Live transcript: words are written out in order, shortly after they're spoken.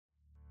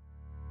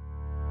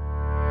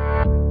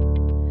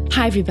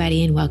Hi,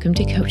 everybody, and welcome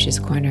to Coach's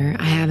Corner.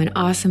 I have an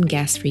awesome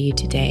guest for you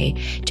today,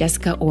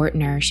 Jessica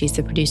Ortner. She's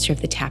the producer of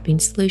The Tapping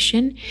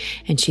Solution,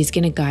 and she's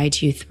going to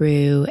guide you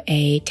through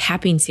a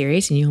tapping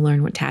series, and you'll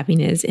learn what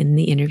tapping is in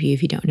the interview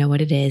if you don't know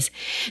what it is,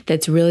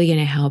 that's really going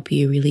to help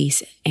you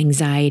release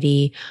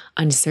anxiety,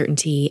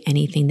 uncertainty,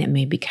 anything that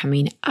may be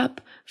coming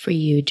up for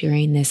you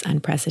during this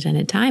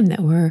unprecedented time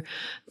that we're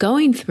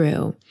going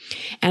through.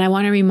 And I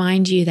want to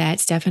remind you that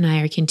Steph and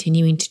I are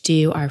continuing to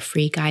do our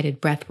free guided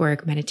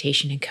breathwork,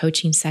 meditation, and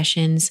coaching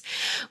sessions.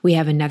 We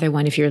have another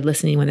one. If you're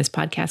listening when this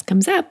podcast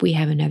comes up, we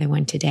have another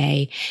one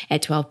today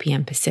at 12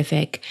 p.m.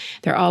 Pacific.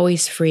 They're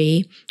always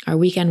free. Our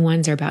weekend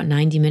ones are about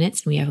 90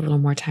 minutes, and we have a little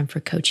more time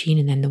for coaching.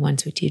 And then the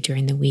ones we do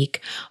during the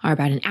week are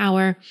about an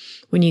hour.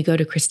 When you go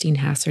to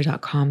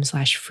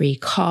christinehassler.com/free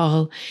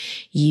call,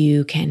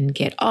 you can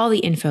get all the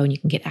info and you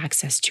can get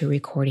access to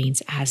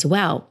recordings as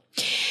well.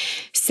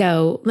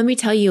 So let me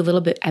tell you a little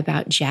bit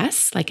about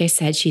Jess. Like I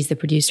said, she's the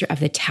producer of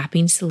The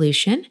Tapping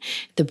Solution,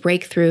 the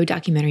breakthrough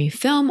documentary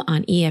film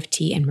on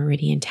EFT and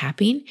meridian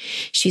tapping.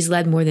 She's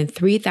led more than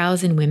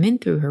 3,000 women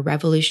through her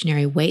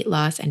revolutionary weight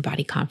loss and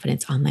body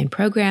confidence online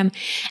program,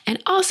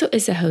 and also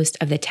is the host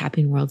of the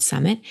Tapping World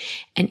Summit,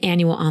 an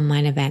annual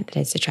online event that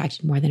has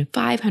attracted more than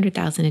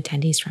 500,000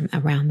 attendees from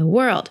around the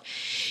world.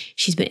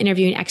 She's been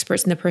interviewing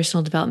experts in the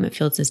personal development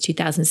field since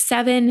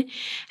 2007,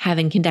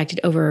 having conducted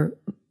over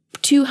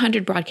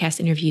 200 broadcast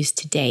interviews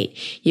to date.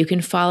 You can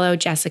follow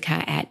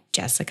Jessica at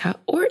Jessica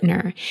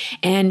Ortner.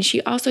 And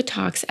she also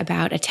talks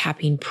about a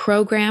tapping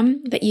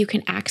program that you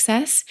can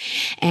access.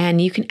 And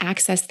you can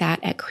access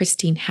that at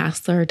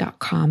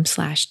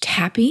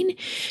christinehassler.com/tapping.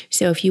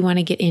 So if you want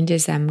to get into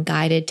some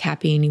guided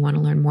tapping, you want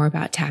to learn more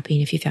about tapping,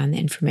 if you found the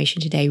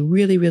information today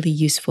really, really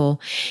useful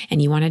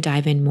and you want to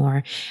dive in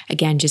more,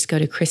 again, just go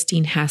to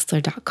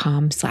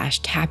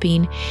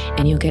christinehassler.com/tapping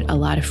and you'll get a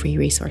lot of free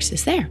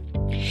resources there.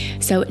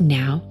 So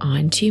now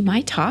on to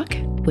my talk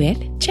with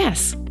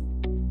Jess.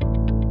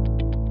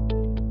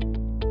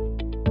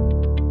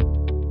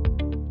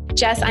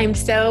 Jess, I'm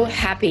so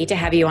happy to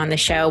have you on the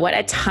show. What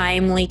a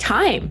timely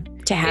time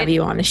to have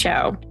you on the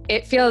show.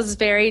 It feels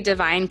very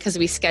divine because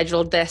we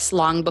scheduled this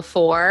long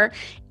before,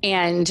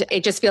 and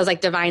it just feels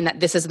like divine that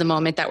this is the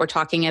moment that we're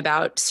talking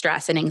about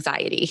stress and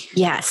anxiety.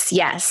 Yes,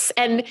 yes.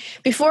 And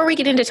before we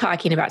get into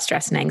talking about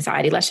stress and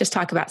anxiety, let's just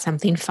talk about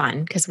something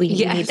fun because we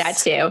need that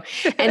too.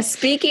 And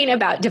speaking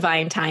about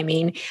divine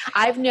timing,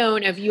 I've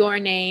known of your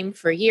name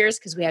for years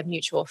because we have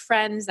mutual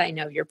friends. I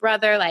know your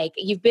brother, like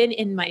you've been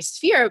in my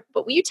sphere,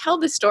 but will you tell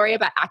the story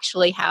about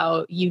actually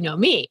how you know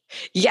me?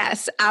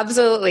 Yes,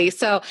 absolutely.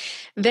 So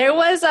there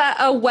was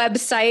a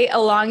website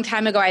a long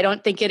time ago. I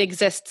don't think it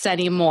exists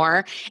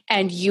anymore.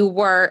 And you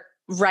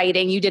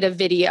did a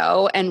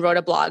video and wrote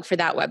a blog for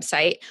that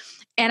website.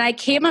 And I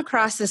came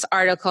across this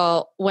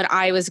article when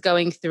I was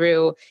going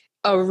through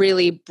a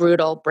really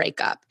brutal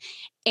breakup.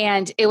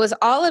 And it was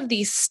all of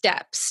these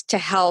steps to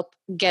help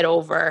get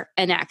over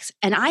an ex.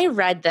 And I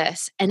read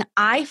this and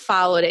I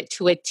followed it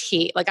to a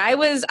T. Like I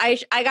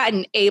got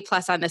an A+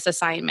 on this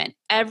assignment.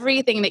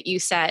 Everything that you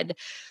said,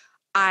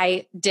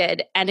 I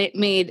did. And it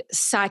made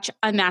such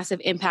a massive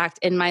impact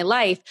in my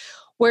life,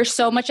 where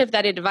so much of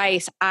that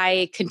advice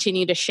I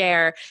continue to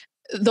share.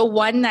 The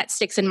one that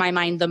sticks in my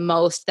mind the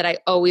most that I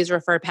always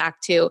refer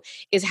back to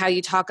is how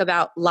you talk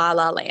about La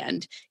La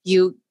Land.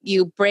 You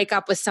break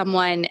up with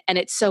someone and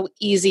it's so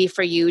easy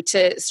for you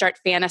to start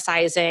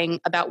fantasizing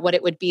about what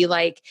it would be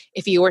like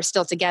if you were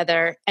still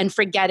together and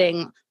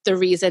forgetting the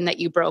reason that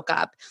you broke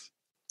up.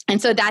 And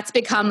so that's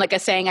become like a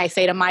saying I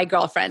say to my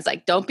girlfriends,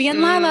 like, don't be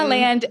in La La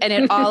Land. And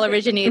it all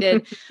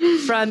originated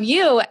from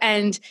you.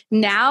 And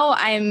now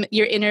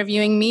you're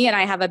interviewing me and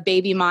I have a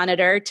baby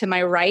monitor to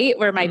my right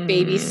where my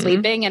baby's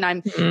sleeping and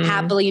I'm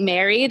happily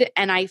married.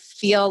 And I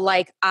feel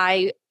like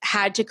I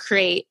had to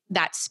create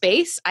that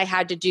space. I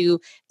had to do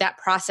that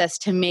process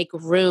to make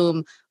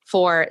room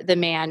for the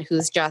man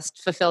who's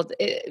just fulfilled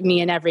me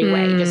in every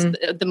way, just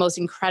the most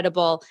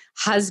incredible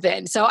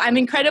husband. So I'm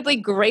incredibly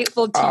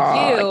grateful to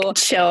you.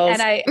 Chills.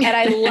 And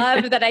I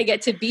love that I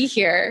get to be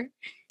here.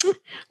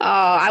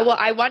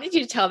 I wanted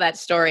you to tell that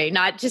story,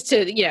 not just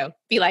to,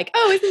 be like,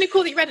 oh, isn't it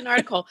cool that you read an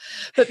article?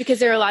 But because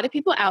there are a lot of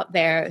people out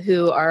there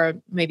who are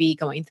maybe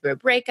going through a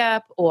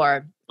breakup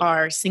or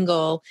are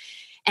single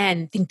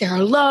and think they're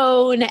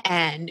alone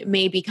and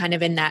maybe kind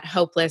of in that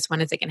hopeless,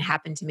 when is it going to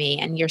happen to me?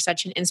 And you're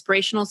such an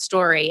inspirational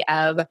story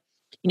of,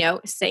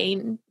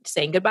 saying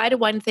goodbye to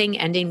one thing,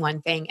 ending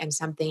one thing, and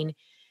something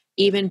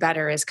even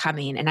better is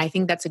coming. And I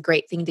think that's a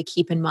great thing to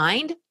keep in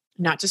mind,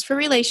 not just for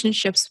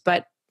relationships,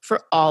 but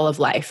for all of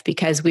life,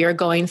 because we are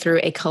going through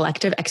a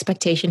collective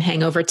expectation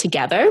hangover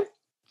together.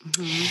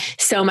 Mm-hmm.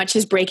 So much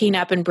is breaking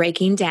up and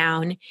breaking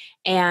down,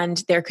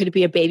 and there could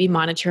be a baby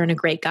monitor and a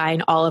great guy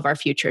in all of our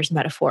futures,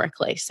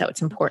 metaphorically. So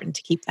it's important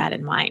to keep that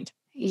in mind.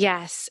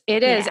 Yes,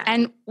 it is. Yeah.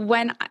 And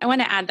when I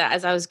want to add that,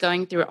 as I was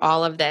going through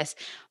all of this,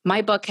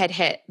 my book had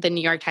hit the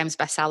New York Times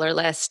bestseller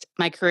list.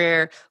 My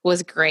career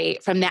was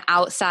great. From the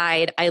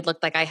outside, I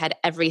looked like I had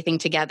everything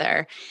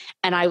together.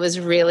 And I was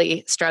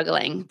really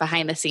struggling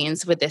behind the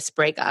scenes with this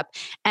breakup.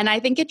 And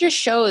I think it just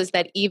shows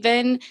that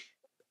even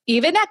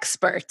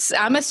experts,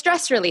 I'm a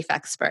stress relief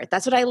expert.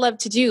 That's what I love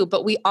to do.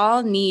 But we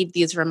all need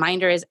these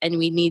reminders and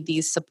we need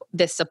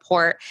this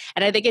support.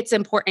 And I think it's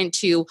important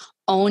to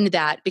own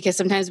that, because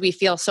sometimes we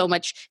feel so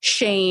much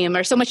shame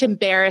or so much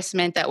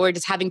embarrassment that we're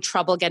just having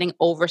trouble getting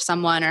over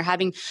someone or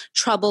having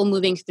trouble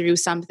moving through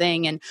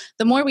something. And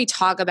the more we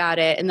talk about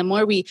it and the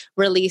more we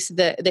release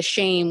the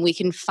shame, we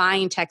can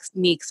find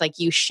techniques like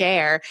you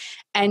share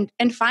and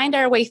find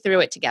our way through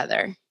it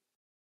together.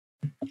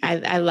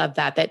 I love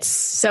that. That's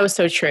so,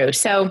 so true.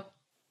 So,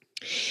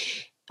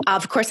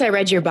 of course, I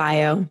read your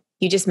bio.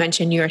 You just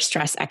mentioned you're a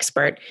stress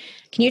expert.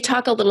 Can you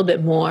talk a little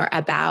bit more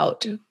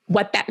about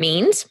what that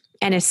means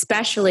and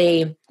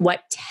especially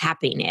what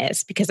tapping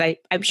is? Because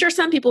I'm sure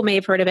some people may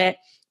have heard of it,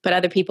 but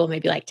other people may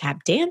be like,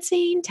 tap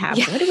dancing,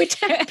 what do we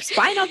tap?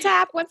 Spinal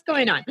tap? What's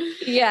going on?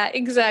 Yeah,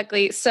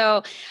 exactly.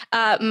 So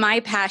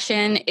my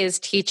passion is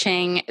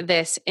teaching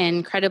this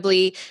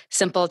incredibly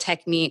simple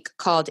technique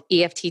called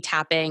EFT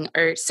tapping,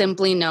 or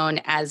simply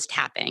known as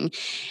tapping.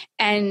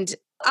 And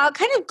I'll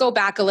kind of go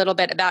back a little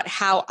bit about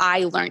how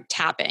I learned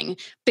tapping,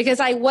 because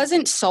I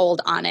wasn't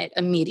sold on it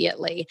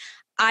immediately.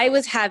 I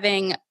was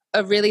having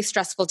a really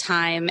stressful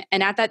time.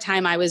 And at that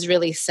time, I was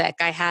really sick.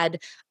 I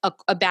had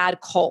a bad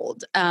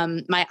cold.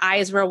 My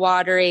eyes were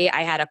watery.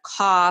 I had a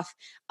cough.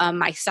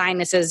 My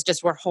sinuses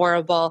just were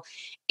horrible.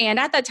 And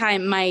at that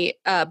time, my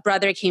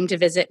brother came to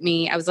visit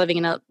me. I was living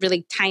in a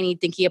really tiny,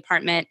 dinky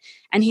apartment.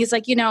 And he's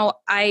like,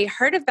 I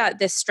heard about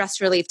this stress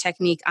relief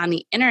technique on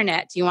the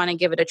internet. Do you want to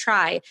give it a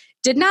try?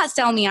 Did not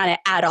sell me on it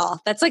at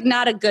all. That's like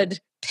not a good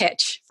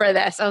pitch for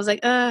this. I was like,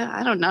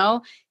 I don't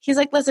know. He's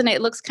like, listen,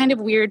 it looks kind of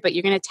weird, but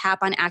you're going to tap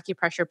on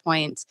acupressure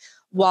points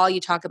while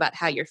you talk about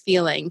how you're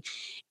feeling.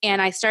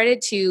 And I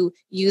started to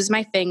use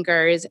my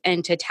fingers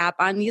and to tap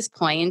on these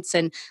points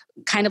and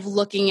kind of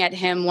looking at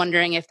him,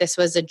 wondering if this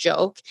was a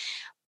joke.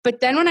 But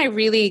then when I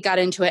really got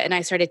into it and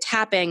I started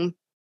tapping,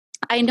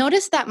 I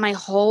noticed that my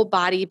whole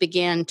body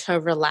began to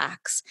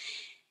relax.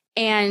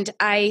 And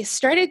I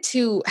started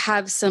to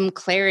have some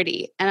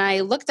clarity. And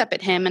I looked up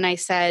at him and I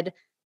said,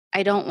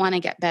 I don't want to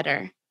get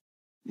better.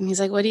 And he's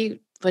like, what do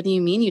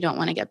you mean you don't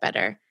want to get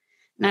better?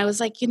 And I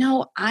was like,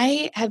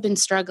 I have been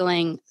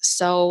struggling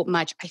so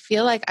much. I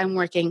feel like I'm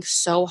working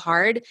so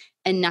hard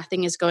and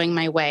nothing is going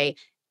my way.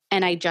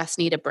 And I just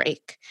need a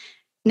break.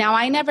 Now,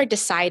 I never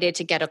decided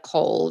to get a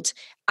cold.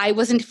 I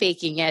wasn't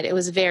faking it. It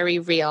was very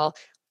real.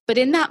 But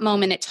in that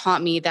moment, it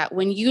taught me that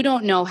when you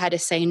don't know how to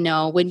say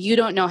no, when you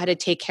don't know how to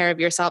take care of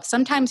yourself,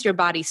 sometimes your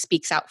body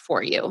speaks out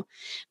for you.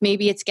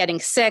 Maybe it's getting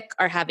sick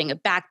or having a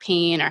back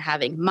pain or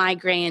having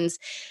migraines.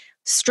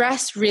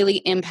 Stress really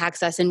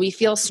impacts us, and we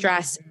feel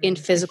stress in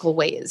physical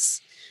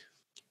ways.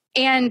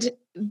 And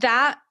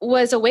that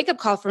was a wake-up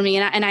call for me.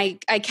 And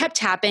I kept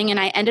tapping, and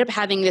I ended up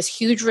having this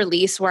huge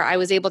release where I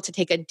was able to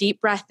take a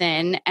deep breath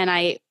in, and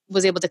I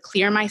was able to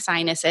clear my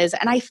sinuses.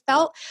 And I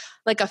felt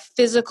like a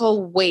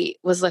physical weight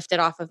was lifted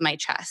off of my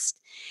chest.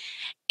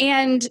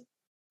 And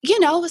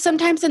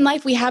sometimes in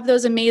life we have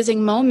those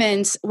amazing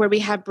moments where we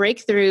have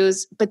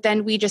breakthroughs, but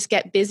then we just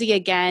get busy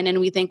again and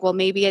we think, well,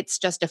 maybe it's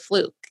just a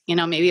fluke.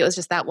 Maybe it was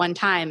just that one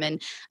time.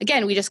 And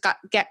again, we just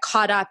get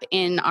caught up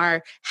in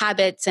our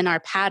habits and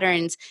our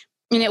patterns.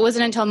 And it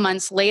wasn't until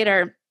months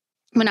later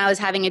when I was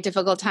having a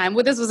difficult time,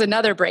 this was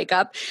another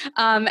breakup.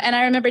 And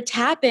I remember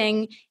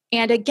tapping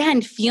and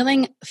again,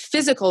 feeling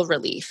physical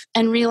relief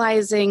and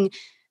realizing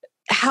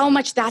how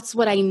much that's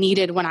what I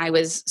needed when I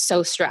was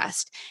so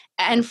stressed.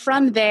 And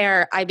from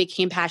there, I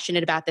became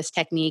passionate about this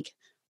technique.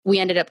 We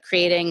ended up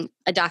creating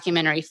a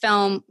documentary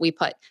film. We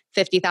put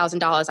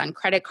 $50,000 on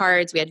credit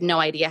cards. We had no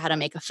idea how to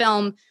make a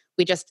film.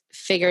 We just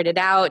figured it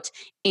out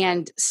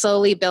and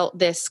slowly built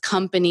this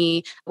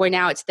company where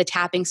now it's the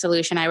tapping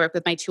solution. I work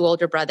with my two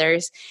older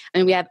brothers,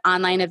 and we have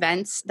online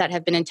events that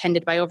have been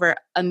attended by over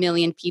 1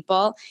 million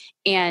people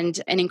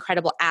and an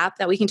incredible app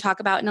that we can talk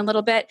about in a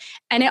little bit.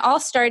 And it all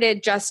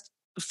started just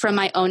from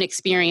my own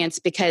experience,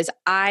 because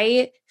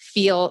I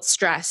feel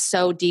stress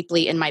so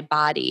deeply in my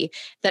body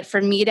that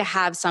for me to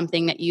have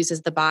something that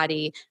uses the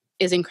body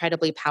is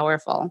incredibly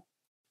powerful.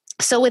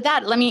 So with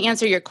that, let me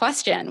answer your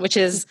question, which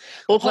is...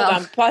 Hold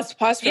on. Pause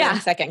for 1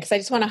 second, because I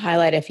just want to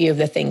highlight a few of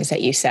the things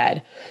that you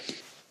said.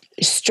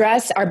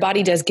 Stress, our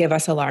body does give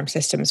us alarm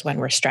systems when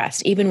we're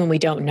stressed. Even when we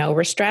don't know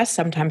we're stressed,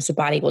 sometimes the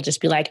body will just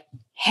be like,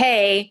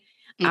 hey,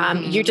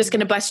 you're just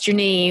going to bust your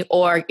knee,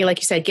 or like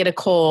you said, get a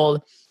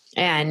cold,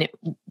 and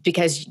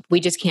because we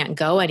just can't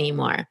go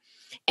anymore.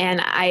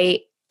 And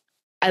I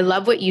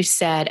love what you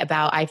said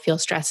about I feel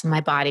stress in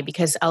my body,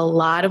 because a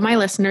lot of my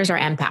listeners are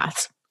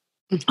empaths.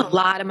 A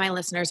lot of my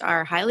listeners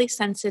are highly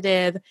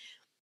sensitive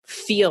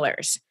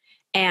feelers,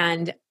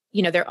 and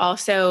they're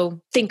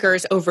also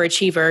thinkers,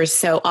 overachievers.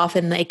 So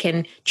often they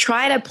can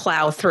try to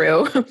plow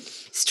through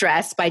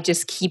stress by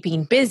just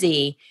keeping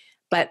busy,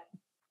 but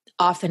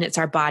often it's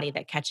our body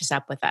that catches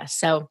up with us.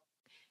 So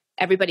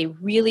everybody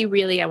really,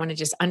 really, I want to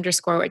just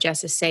underscore what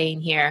Jess is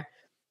saying here.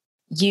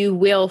 You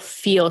will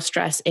feel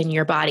stress in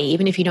your body.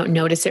 Even if you don't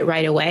notice it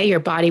right away, your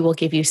body will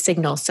give you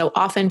signals. So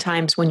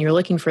oftentimes when you're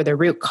looking for the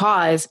root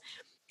cause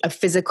of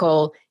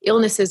physical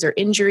illnesses or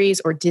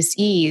injuries or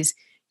disease,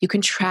 you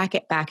can track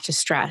it back to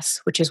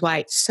stress, which is why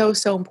it's so,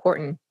 so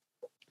important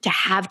to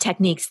have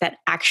techniques that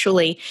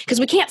actually, because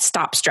we can't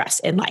stop stress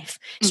in life.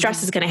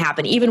 Stress is going to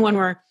happen. Even when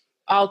we're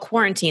all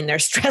quarantined,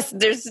 there's stress,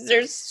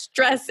 there's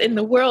stress in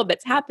the world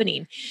that's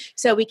happening.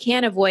 So we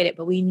can't avoid it,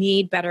 but we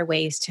need better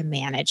ways to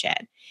manage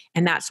it.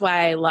 And that's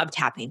why I love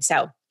tapping.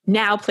 So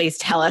now please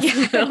tell us a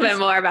little bit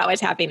more about what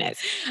tapping is.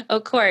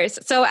 Of course.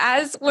 So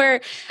as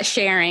we're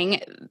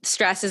sharing,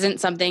 stress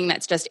isn't something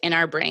that's just in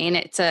our brain.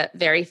 It's a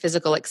very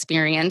physical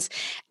experience.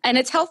 And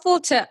it's helpful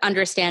to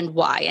understand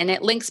why. And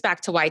it links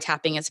back to why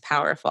tapping is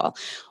powerful.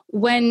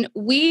 When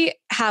we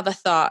have a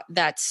thought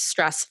that's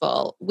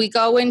stressful, we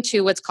go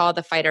into what's called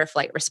the fight or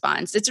flight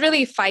response. It's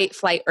really fight,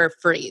 flight, or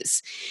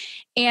freeze.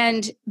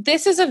 And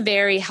this is a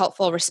very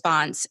helpful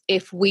response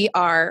if we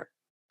are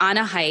on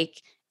a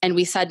hike and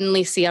we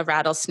suddenly see a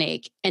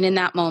rattlesnake. And in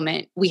that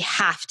moment, we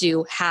have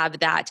to have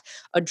that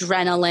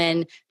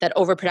adrenaline, that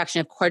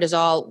overproduction of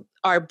cortisol.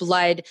 Our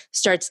blood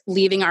starts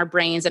leaving our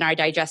brains and our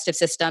digestive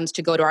systems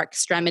to go to our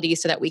extremities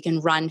so that we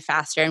can run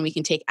faster and we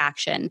can take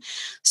action.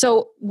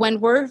 So when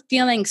we're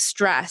feeling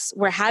stress,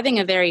 we're having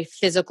a very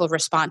physical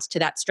response to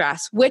that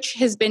stress, which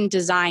has been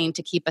designed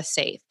to keep us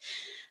safe.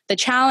 The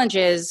challenge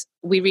is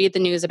we read the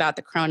news about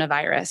the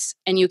coronavirus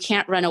and you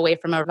can't run away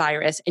from a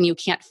virus and you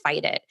can't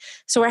fight it.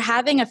 So we're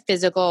having a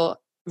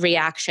physical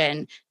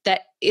reaction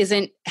that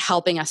isn't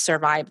helping us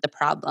survive the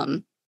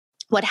problem.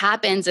 What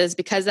happens is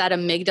because that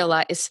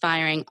amygdala is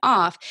firing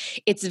off,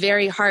 it's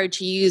very hard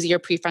to use your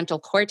prefrontal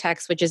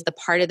cortex, which is the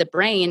part of the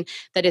brain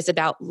that is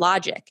about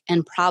logic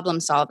and problem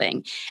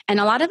solving. And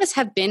a lot of us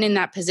have been in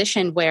that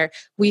position where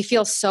we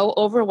feel so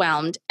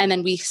overwhelmed and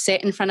then we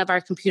sit in front of our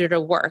computer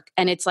to work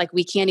and it's like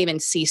we can't even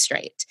see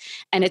straight.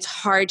 And it's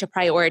hard to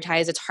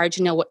prioritize. It's hard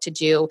to know what to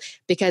do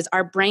because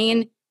our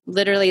brain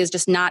literally is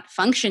just not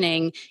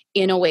functioning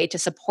in a way to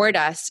support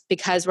us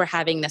because we're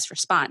having this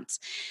response.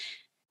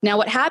 Now,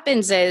 what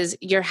happens is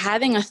you're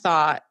having a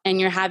thought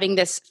and you're having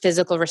this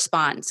physical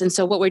response. And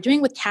so what we're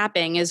doing with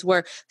tapping is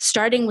we're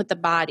starting with the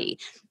body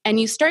and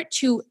you start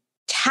to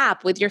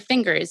tap with your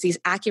fingers, these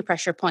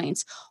acupressure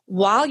points,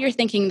 while you're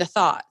thinking the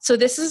thought. So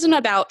this isn't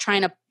about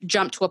trying to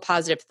jump to a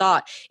positive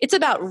thought. It's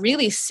about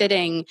really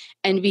sitting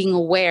and being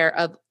aware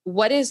of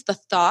what is the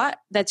thought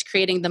that's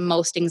creating the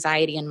most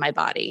anxiety in my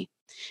body.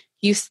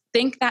 You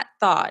think that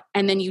thought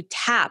and then you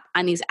tap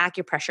on these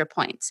acupressure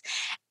points.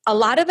 A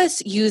lot of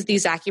us use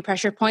these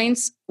acupressure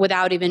points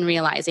without even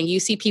realizing. You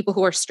see people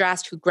who are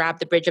stressed who grab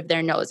the bridge of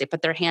their nose. They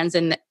put their hands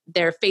in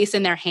their face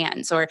in their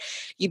hands, or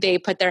they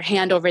put their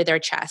hand over their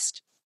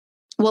chest.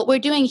 What we're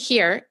doing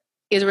here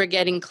is we're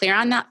getting clear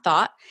on that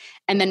thought,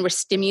 and then we're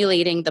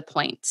stimulating the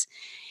points.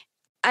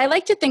 I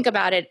like to think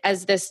about it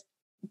as this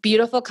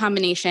beautiful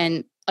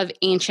combination of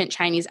ancient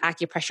Chinese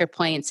acupressure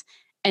points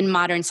and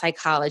modern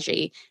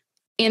psychology,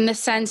 in the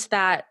sense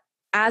that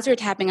as we're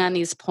tapping on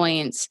these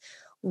points,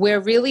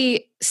 we're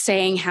really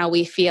saying how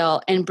we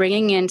feel and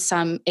bringing in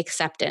some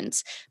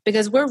acceptance,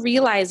 because we're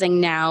realizing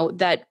now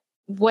that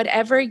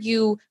whatever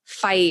you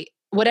fight,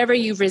 whatever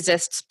you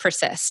resist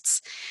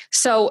persists.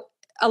 So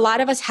a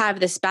lot of us have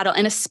this battle,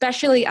 and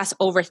especially us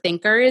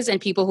overthinkers and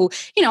people who,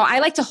 I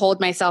like to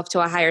hold myself to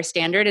a higher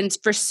standard. And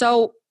for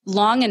so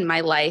long in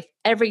my life,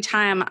 every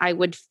time I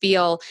would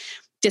feel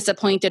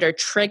disappointed or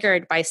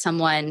triggered by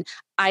someone,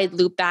 I'd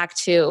loop back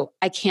to,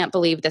 I can't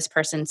believe this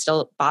person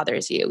still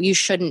bothers you. You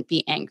shouldn't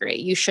be angry.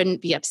 You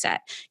shouldn't be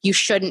upset. You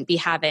shouldn't be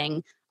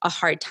having a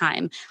hard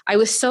time. I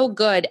was so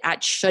good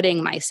at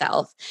shoulding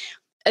myself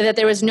that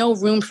there was no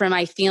room for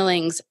my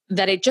feelings,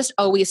 that it just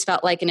always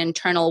felt like an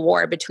internal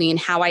war between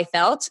how I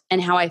felt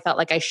and how I felt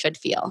like I should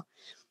feel.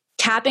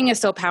 Tapping is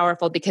so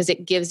powerful because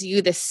it gives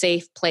you the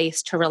safe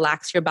place to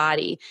relax your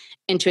body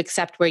and to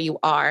accept where you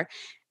are.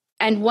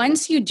 And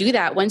once you do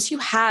that, once you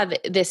have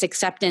this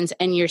acceptance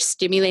and you're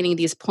stimulating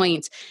these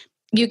points,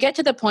 you get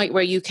to the point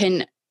where you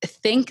can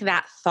think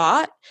that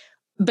thought,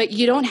 but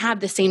you don't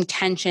have the same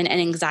tension and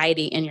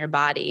anxiety in your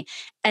body.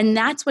 And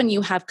that's when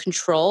you have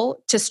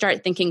control to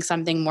start thinking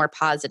something more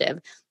positive.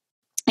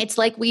 It's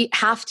like we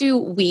have to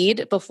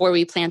weed before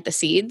we plant the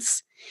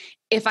seeds.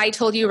 If I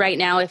told you right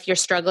now, if you're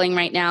struggling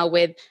right now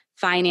with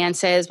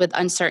finances, with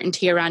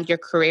uncertainty around your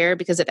career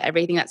because of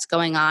everything that's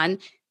going on,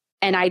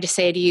 and I just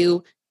say to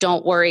you,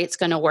 don't worry, it's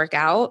going to work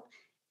out,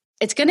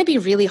 it's going to be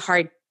really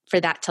hard for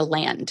that to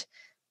land.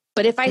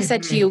 But if I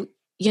said to you,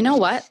 you know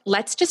what,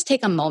 let's just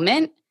take a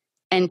moment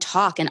and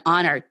talk and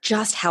honor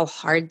just how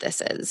hard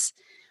this is.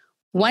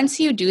 Once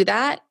you do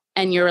that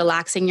and you're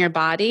relaxing your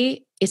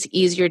body, it's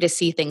easier to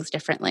see things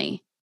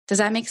differently. Does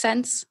that make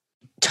sense?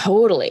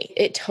 Totally.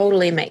 It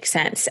totally makes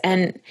sense.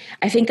 And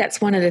I think that's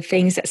one of the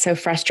things that's so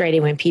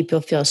frustrating when people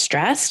feel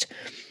stressed.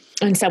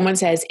 And someone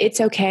says,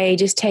 it's okay,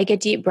 just take a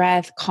deep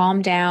breath,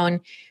 calm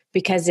down,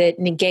 because it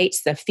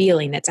negates the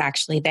feeling that's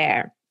actually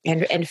there.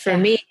 And for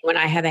me, when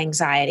I have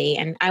anxiety,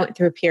 and I went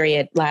through a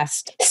period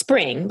last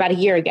spring, about a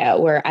year ago,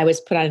 where I was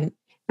put on,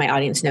 my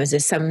audience knows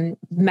this, some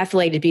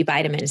methylated B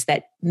vitamins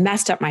that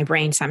messed up my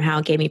brain somehow,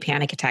 gave me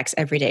panic attacks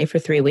every day for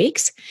 3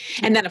 weeks.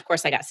 And then of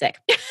course I got sick.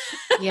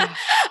 Yeah.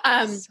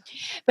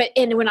 But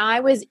when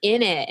I was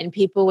in it and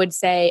people would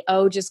say,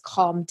 oh, just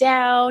calm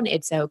down,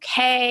 it's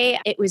okay.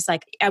 It was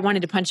like, I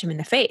wanted to punch him in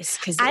the face.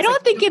 Because I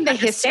don't think in the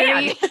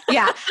history,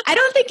 I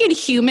don't think in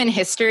human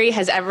history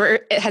has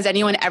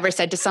anyone ever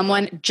said to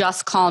someone,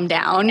 just calm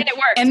down. And it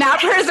worked. And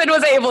that person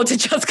was able to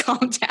just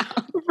calm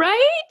down.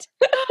 Right?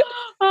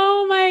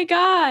 Oh my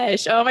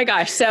gosh. Oh my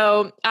gosh.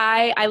 So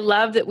I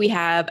love that we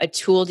have a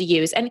tool to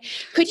use. And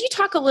could you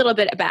talk a little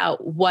bit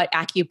about what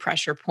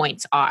acupressure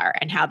points are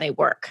and how they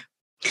work?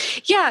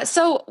 Yeah.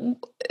 So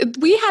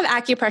we have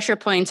acupressure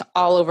points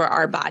all over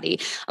our body.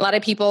 A lot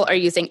of people are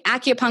using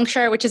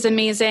acupuncture, which is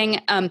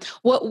amazing.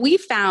 What we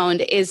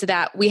found is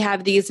that we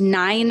have these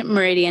 9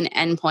 meridian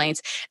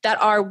endpoints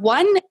that are,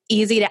 one,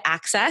 easy to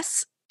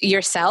access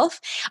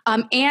yourself,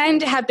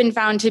 and have been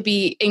found to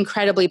be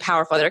incredibly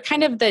powerful. They're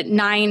kind of the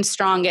 9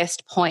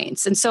 strongest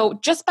points. And so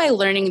just by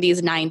learning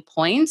these 9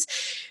 points,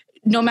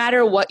 no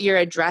matter what you're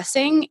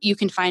addressing, you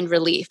can find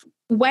relief.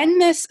 When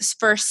this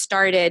first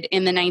started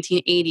in the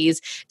 1980s,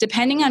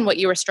 depending on what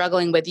you were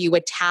struggling with, you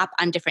would tap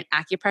on different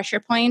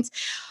acupressure points.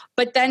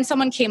 But then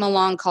someone came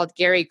along called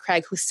Gary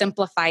Craig, who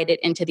simplified it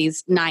into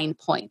these 9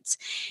 points.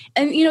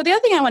 And, the other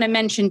thing I want to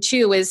mention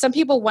too is some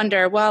people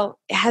wonder, well,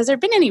 has there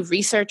been any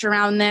research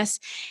around this?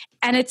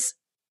 And it's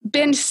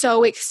been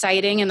so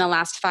exciting in the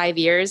last 5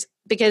 years,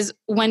 because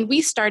when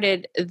we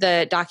started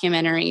the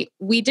documentary,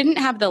 we didn't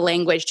have the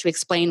language to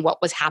explain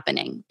what was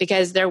happening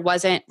because there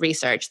wasn't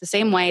research. The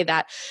same way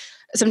that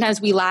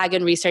sometimes we lag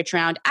in research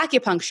around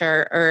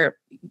acupuncture or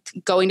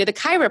going to the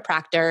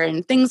chiropractor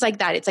and things like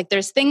that. It's like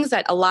there's things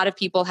that a lot of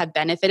people have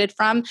benefited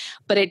from,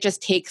 but it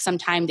just takes some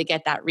time to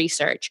get that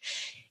research.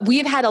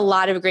 We've had a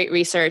lot of great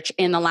research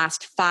in the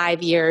last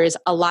 5 years,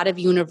 a lot of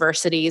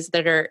universities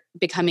that are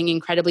becoming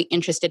incredibly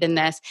interested in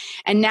this.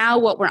 And now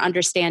what we're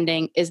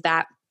understanding is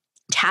that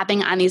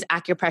tapping on these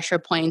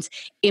acupressure points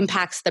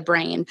impacts the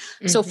brain.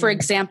 Mm-hmm. So for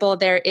example,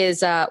 there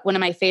is one of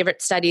my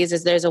favorite studies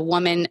is there's a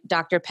woman,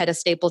 Dr. Peta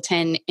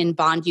Stapleton in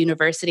Bond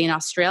University in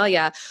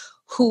Australia,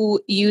 who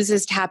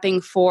uses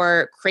tapping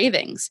for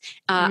cravings.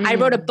 I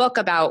wrote a book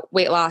about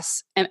weight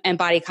loss and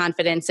body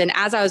confidence. And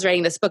as I was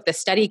writing this book, the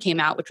study came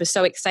out, which was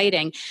so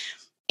exciting.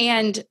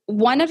 And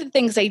one of the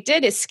things they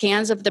did is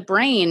scans of the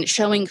brain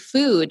showing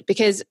food,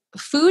 because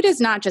food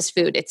is not just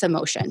food, it's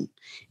emotion.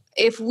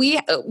 If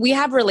we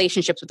have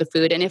relationships with the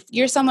food, and if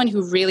you're someone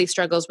who really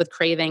struggles with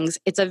cravings,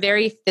 it's a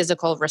very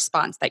physical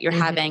response that you're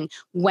having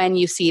when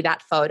you see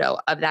that photo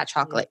of that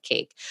chocolate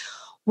cake.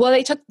 Well,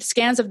 they took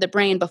scans of the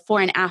brain before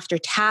and after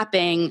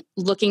tapping,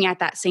 looking at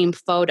that same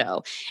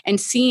photo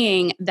and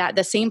seeing that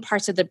the same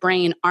parts of the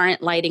brain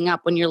aren't lighting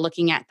up when you're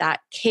looking at that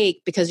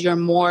cake because you're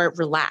more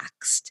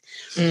relaxed.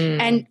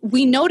 And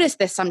we notice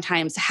this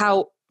sometimes,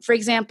 how, for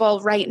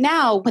example, right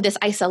now with this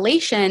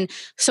isolation,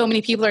 so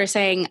many people are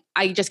saying,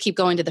 I just keep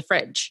going to the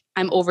fridge.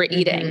 I'm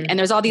overeating. And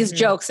there's all these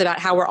jokes about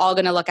how we're all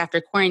going to look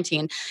after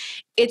quarantine.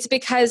 It's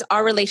because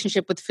our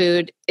relationship with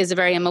food is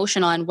very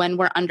emotional. And when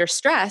we're under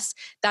stress,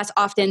 that's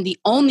often the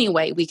only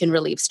way we can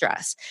relieve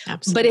stress.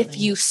 Absolutely. But if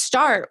you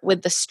start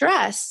with the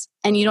stress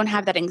and you don't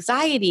have that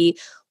anxiety,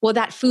 well,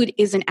 that food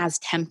isn't as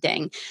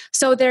tempting.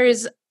 So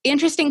there's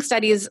interesting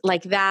studies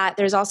like that.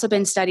 There's also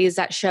been studies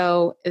that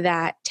show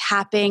that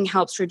tapping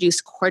helps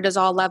reduce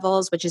cortisol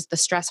levels, which is the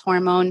stress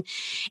hormone.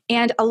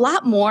 And a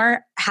lot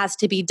more has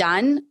to be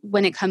done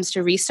when it comes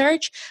to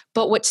research.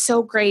 But what's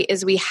so great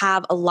is we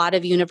have a lot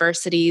of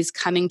universities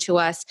coming to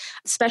us,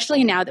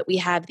 especially now that we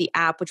have the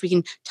app, which we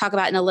can talk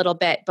about in a little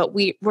bit. But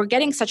we're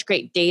getting such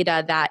great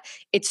data that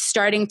it's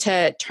starting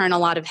to turn a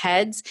lot of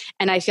heads.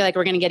 And I feel like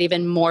we're going to get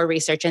even more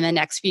research in the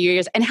next few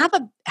years and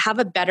have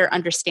a better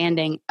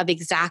understanding of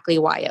exactly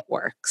why it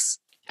works.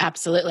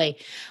 Absolutely.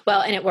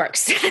 Well, and it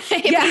works. Even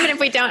if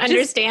we don't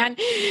understand,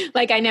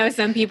 like I know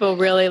some people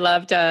really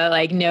love to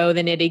like know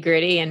the nitty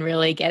gritty and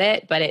really get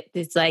it, but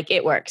it's like,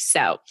 it works.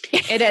 So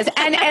it is.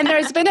 And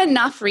there's been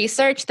enough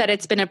research that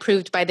it's been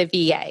approved by the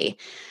VA,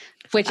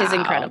 which is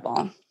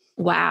incredible.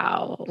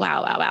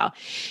 Wow.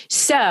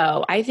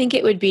 So I think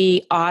it would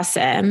be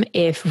awesome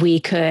if we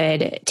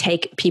could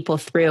take people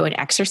through an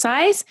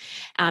exercise.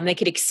 They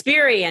could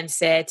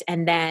experience it,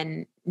 and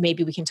then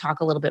maybe we can talk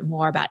a little bit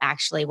more about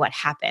actually what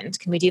happened.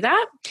 Can we do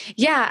that?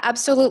 Yeah,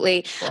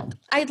 absolutely. Cool.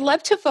 I'd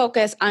love to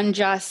focus on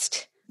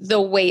just the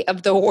weight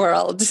of the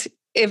world,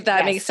 if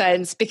that makes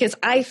sense, because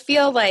I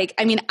feel that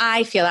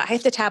I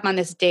have to tap on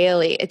this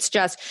daily. It's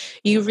just,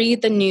 you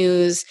read the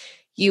news,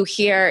 you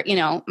hear,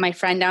 my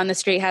friend down the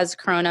street has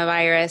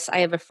coronavirus.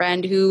 I have a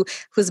friend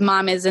whose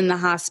mom is in the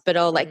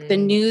hospital. Like the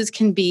news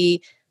can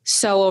be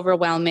so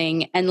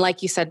overwhelming. And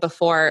like you said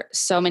before,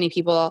 so many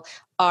people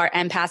are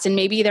empaths and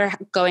maybe they're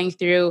going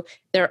through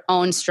their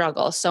own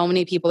struggle. So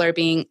many people are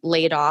being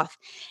laid off.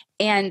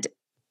 And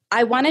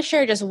I want to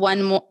share just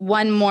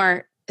one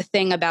more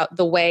thing about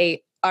the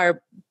way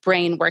our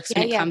brain works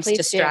when it comes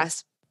to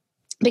stress.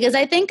 Because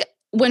I think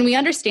when we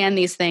understand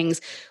these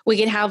things, we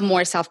can have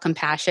more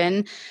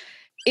self-compassion.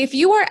 If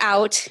you are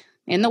out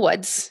in the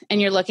woods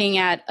and you're looking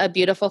at a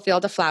beautiful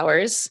field of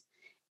flowers,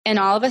 and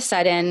all of a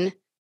sudden,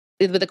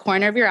 with the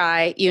corner of your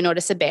eye, you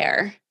notice a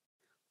bear,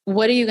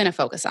 what are you going to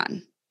focus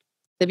on?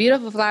 The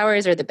beautiful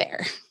flowers or the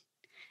bear?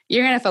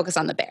 You're going to focus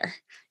on the bear.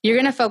 You're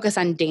going to focus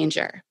on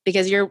danger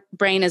because your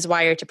brain is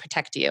wired to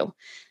protect you.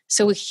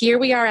 So here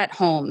we are at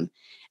home,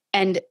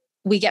 and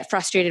we get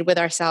frustrated with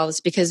ourselves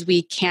because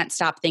we can't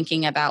stop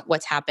thinking about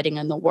what's happening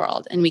in the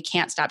world, and we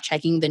can't stop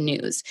checking the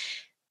news.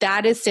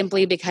 That is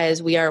simply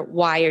because we are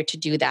wired to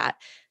do that.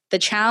 The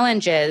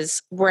challenge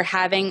is we're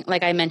having,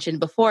 like I mentioned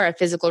before, a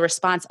physical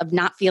response of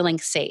not feeling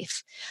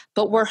safe.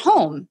 But we're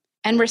home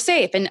and we're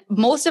safe. And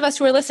most of us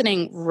who are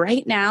listening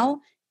right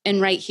now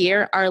and right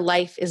here, our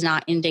life is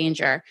not in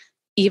danger,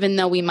 even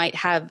though we might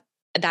have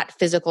that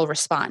physical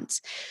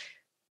response.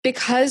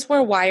 Because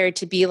we're wired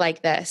to be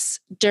like this,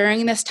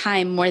 during this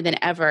time more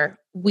than ever,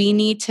 we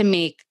need to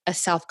make a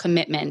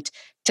self-commitment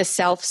to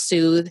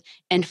self-soothe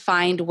and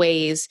find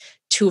ways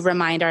to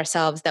remind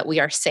ourselves that we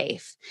are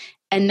safe.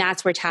 And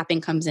that's where tapping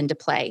comes into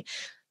play.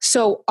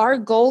 So our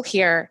goal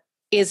here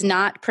is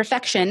not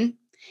perfection.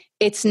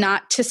 It's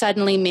not to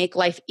suddenly make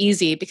life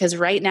easy, because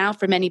right now,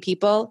 for many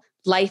people,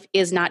 life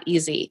is not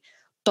easy,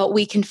 but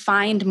we can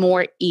find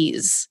more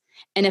ease.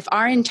 And if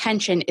our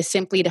intention is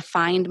simply to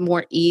find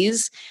more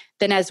ease,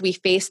 then as we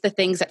face the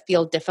things that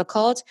feel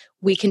difficult,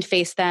 we can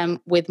face them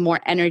with more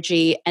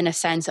energy and a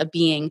sense of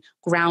being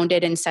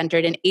grounded and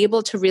centered and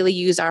able to really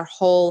use our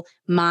whole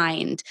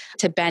mind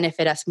to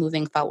benefit us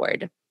moving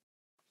forward.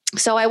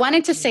 So I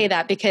wanted to say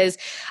that because,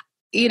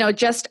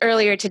 just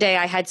earlier today,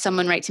 I had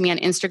someone write to me on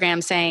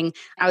Instagram saying,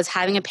 I was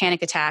having a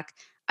panic attack.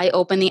 I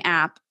opened the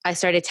app, I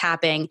started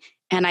tapping,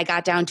 and I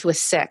got down to a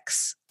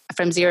 6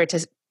 from 0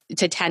 to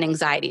 10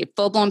 anxiety,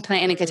 full-blown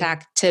panic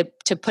attack to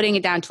putting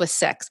it down to a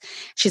 6.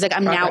 She's like,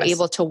 I'm now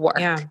able to work.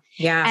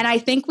 Yeah. And I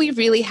think we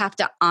really have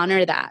to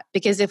honor that,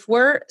 because if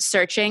we're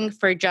searching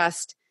for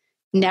just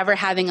never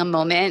having a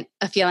moment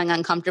of feeling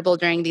uncomfortable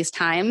during these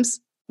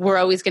times, we're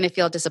always going to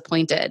feel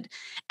disappointed.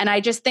 And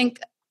I just think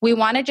we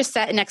want to just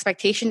set an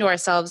expectation to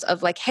ourselves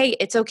of like, hey,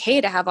 it's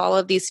okay to have all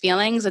of these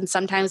feelings and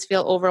sometimes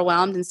feel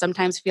overwhelmed and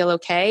sometimes feel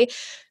okay.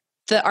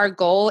 Our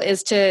goal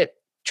is to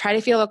try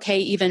to feel okay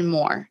even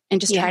more and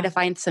just try to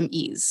find some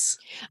ease.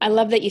 I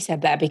love that you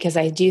said that, because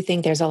I do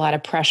think there's a lot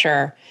of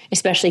pressure,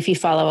 especially if you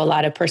follow a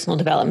lot of personal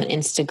development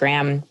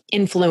Instagram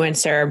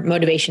influencer,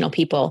 motivational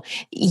people.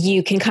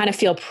 You can kind of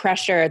feel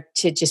pressure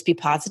to just be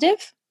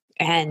positive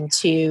and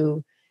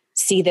to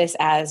see this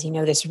as,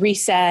 this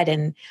reset.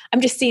 And I'm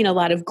just seeing a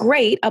lot of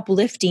great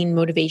uplifting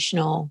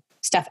motivational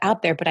stuff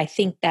out there. But I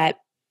think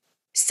that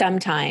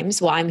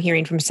sometimes, I'm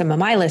hearing from some of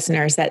my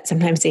listeners that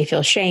sometimes they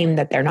feel shame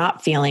that they're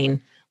not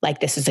feeling like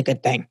this is a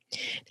good thing,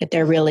 that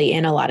they're really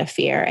in a lot of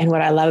fear. And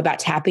what I love about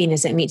tapping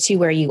is it meets you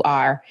where you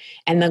are.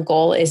 And the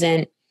goal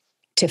isn't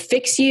to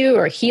fix you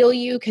or heal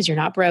you because you're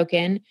not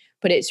broken,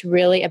 but it's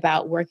really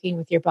about working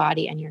with your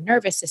body and your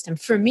nervous system.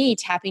 For me,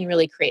 tapping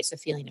really creates a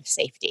feeling of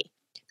safety.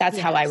 That's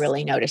how I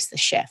really notice the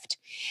shift.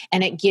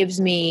 And it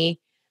gives me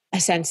a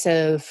sense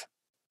of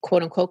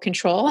quote unquote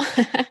control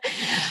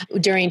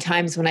during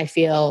times when I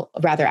feel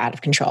rather out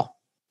of control.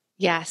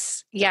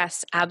 Yes,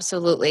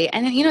 absolutely.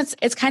 And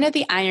it's kind of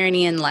the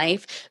irony in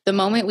life. The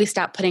moment we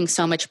stop putting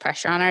so much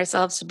pressure on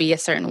ourselves to be a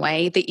certain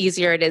way, the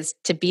easier it is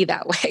to be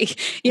that way.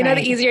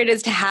 The easier it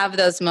is to have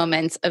those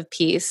moments of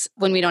peace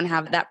when we don't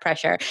have that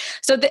pressure.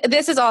 So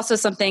this is also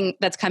something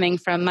that's coming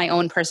from my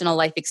own personal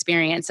life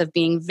experience of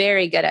being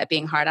very good at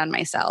being hard on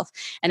myself.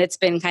 And it's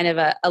been kind of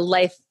a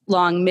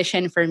lifelong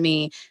mission for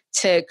me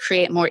to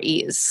create more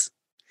ease.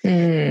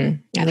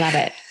 I love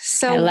it.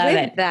 So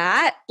with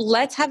that,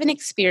 let's have an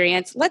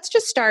experience. Let's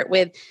just start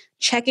with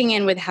checking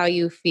in with how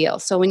you feel.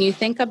 So when you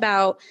think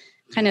about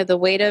kind of the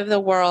weight of the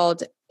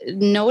world,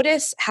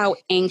 notice how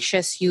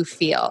anxious you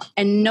feel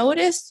and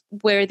notice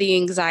where the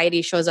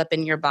anxiety shows up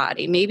in your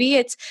body. Maybe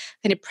it's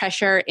kind of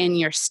pressure in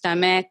your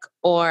stomach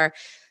or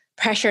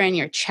pressure in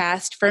your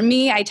chest. For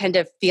me, I tend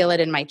to feel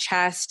it in my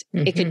chest.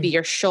 Mm-hmm. It could be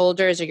your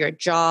shoulders or your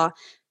jaw.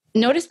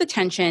 Notice the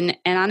tension,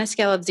 and on a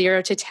scale of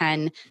 0 to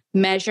 10,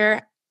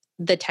 measure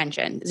the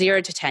tension,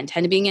 0 to 10,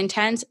 10 being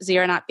intense,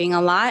 0 not being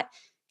a lot.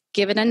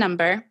 Give it a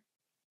number.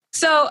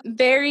 So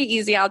very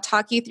easy. I'll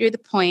talk you through the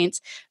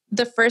points.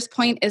 The first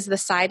point is the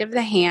side of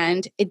the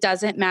hand. It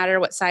doesn't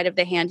matter what side of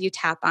the hand you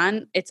tap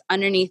on. It's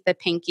underneath the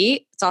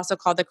pinky. It's also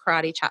called the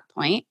karate chop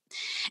point.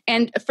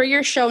 And for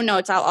your show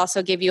notes, I'll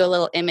also give you a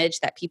little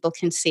image that people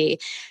can see.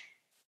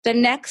 The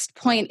next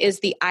point is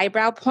the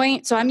eyebrow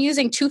point. So I'm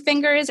using 2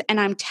 fingers and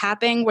I'm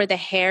tapping where the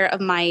hair of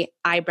my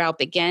eyebrow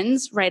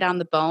begins, right on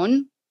the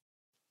bone.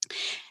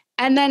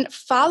 And then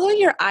follow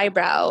your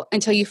eyebrow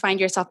until you find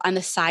yourself on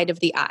the side of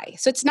the eye.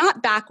 So it's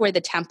not back where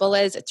the temple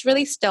is. It's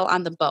really still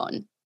on the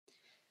bone.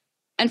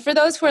 And for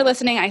those who are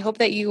listening, I hope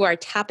that you are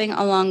tapping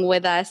along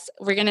with us.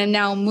 We're going to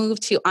now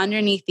move to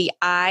underneath the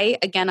eye,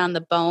 again on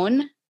the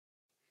bone.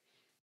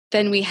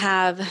 Then we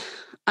have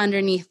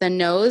underneath the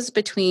nose,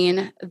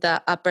 between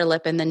the upper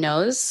lip and the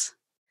nose.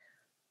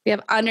 We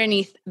have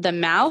underneath the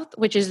mouth,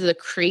 which is the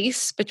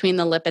crease between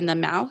the lip and the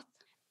mouth.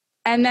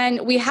 And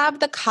then we have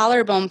the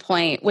collarbone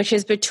point, which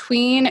is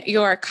between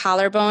your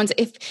collarbones.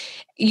 If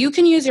you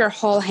can use your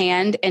whole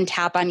hand and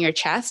tap on your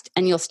chest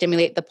and you'll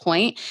stimulate the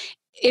point.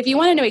 If you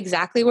want to know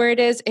exactly where it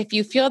is, if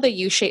you feel the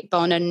U-shaped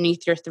bone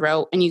underneath your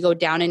throat and you go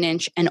down an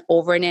inch and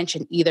over an inch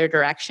in either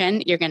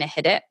direction, you're going to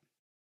hit it.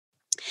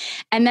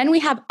 And then we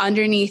have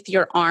underneath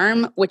your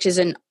arm, which is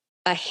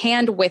a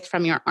hand width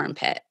from your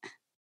armpit.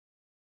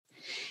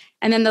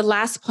 And then the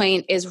last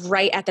point is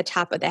right at the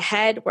top of the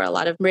head where a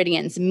lot of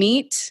meridians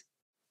meet.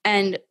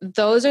 And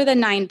those are the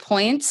 9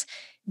 points.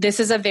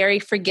 This is a very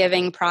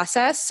forgiving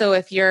process. So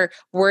if you're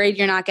worried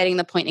you're not getting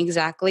the point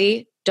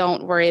exactly,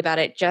 don't worry about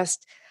it.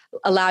 Just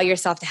allow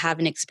yourself to have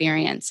an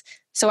experience.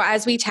 So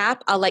as we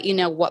tap, I'll let you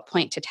know what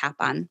point to tap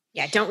on.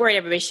 Yeah, don't worry,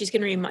 everybody. She's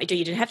going to remind you.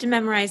 You didn't have to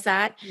memorize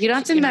that. You don't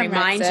have to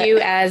remind you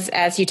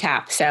as you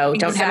tap. So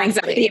don't have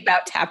anxiety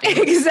about tapping.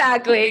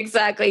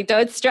 Exactly.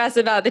 Don't stress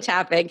about the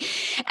tapping.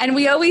 And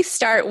we always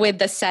start with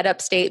the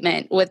setup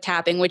statement with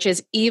tapping, which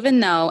is even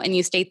though, and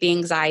you state the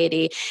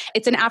anxiety,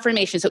 it's an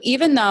affirmation. So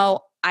even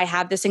though I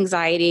have this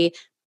anxiety,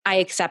 I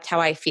accept how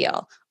I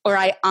feel, or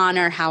I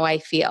honor how I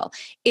feel.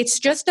 It's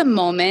just a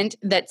moment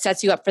that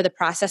sets you up for the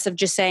process of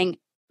just saying,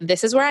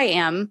 this is where I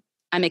am.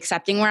 I'm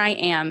accepting where I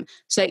am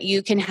so that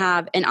you can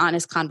have an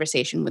honest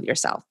conversation with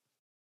yourself.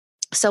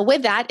 So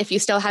with that, if you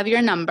still have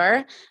your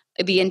number,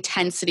 the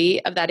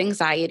intensity of that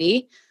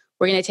anxiety,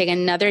 we're going to take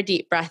another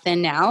deep breath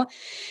in now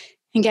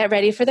and get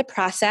ready for the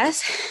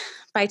process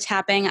by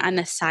tapping on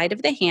the side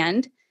of the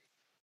hand.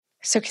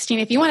 So Christine,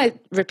 if you want to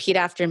repeat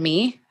after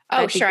me.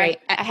 Oh, sure. I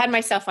had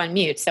myself on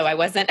mute, so I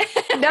wasn't.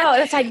 No,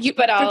 that's fine.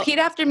 But repeat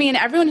after me. And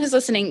everyone who's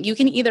listening, you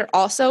can either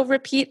also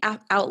repeat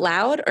out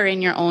loud or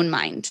in your own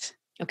mind.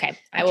 Okay.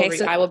 I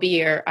will be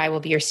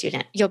your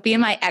student. You'll be in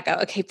my echo.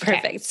 Okay,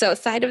 perfect. Okay. So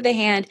side of the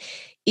hand,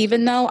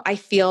 even though I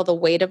feel the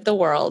weight of the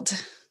world.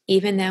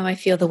 Even though I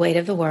feel the weight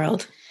of the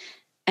world.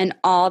 And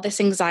all this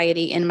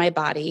anxiety in my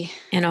body.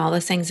 And all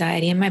this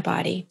anxiety in my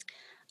body.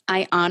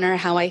 I honor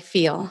how I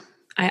feel.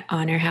 I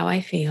honor how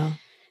I feel.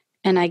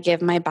 And I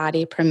give my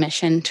body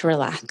permission to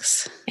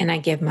relax. And I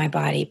give my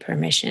body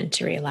permission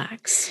to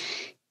relax.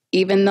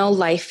 Even though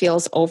life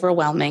feels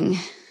overwhelming.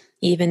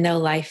 Even though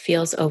life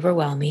feels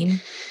overwhelming.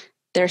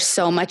 There's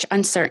so much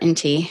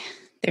uncertainty.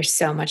 There's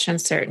so much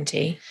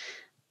uncertainty.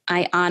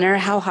 I honor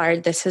how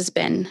hard this has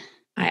been.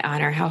 I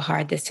honor how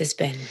hard this has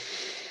been.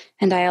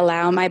 And I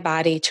allow my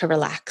body to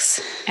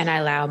relax. And I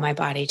allow my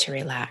body to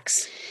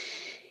relax.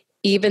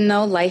 Even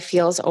though life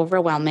feels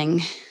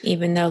overwhelming.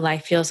 Even though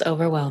life feels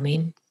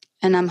overwhelming.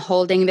 And I'm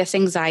holding this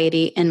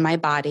anxiety in my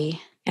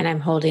body. And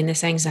I'm holding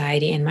this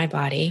anxiety in my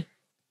body.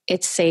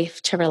 It's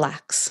safe to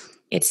relax.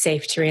 It's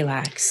safe to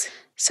relax.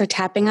 So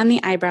tapping on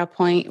the eyebrow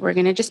point, we're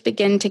going to just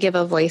begin to give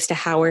a voice to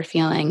how we're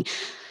feeling.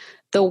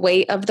 The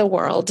weight of the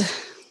world.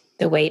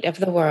 The weight of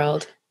the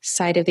world.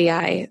 Side of the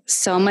eye.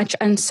 So much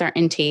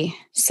uncertainty.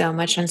 So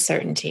much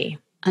uncertainty.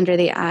 Under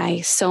the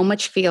eye. So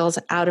much feels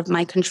out of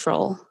my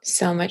control.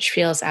 So much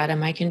feels out of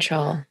my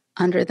control.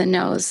 Under the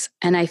nose.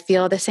 And I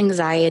feel this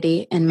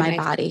anxiety in my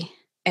body.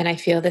 And I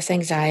feel this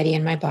anxiety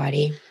in my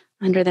body.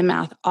 Under the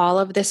mouth. All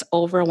of this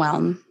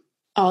overwhelm.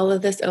 All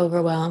of this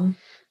overwhelm.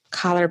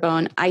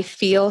 Collarbone. I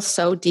feel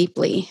so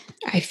deeply.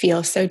 I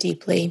feel so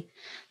deeply.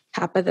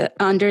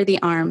 Under the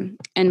arm.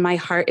 And my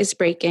heart is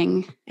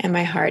breaking. And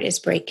my heart is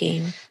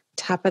breaking.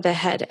 Top of the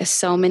head. As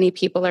so many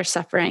people are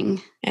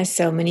suffering. As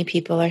so many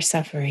people are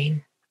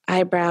suffering.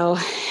 Eyebrow.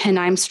 And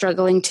I'm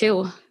struggling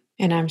too.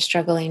 And I'm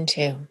struggling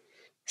too.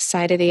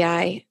 Side of the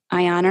eye.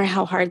 I honor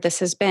how hard this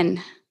has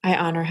been. I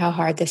honor how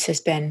hard this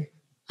has been.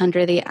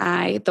 Under the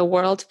eye. The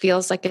world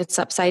feels like it's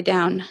upside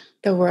down.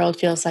 The world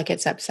feels like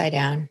it's upside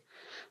down.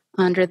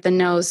 Under the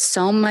nose.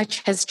 So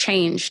much has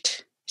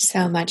changed.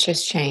 So much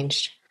has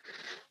changed.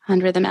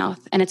 Under the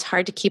mouth. And it's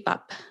hard to keep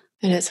up.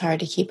 And it's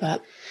hard to keep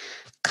up.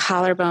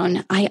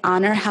 Collarbone. I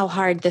honor how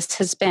hard this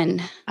has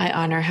been. I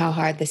honor how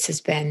hard this has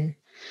been.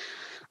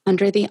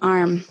 Under the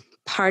arm.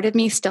 Part of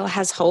me still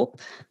has hope.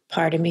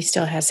 Part of me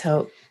still has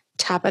hope.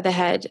 Top of the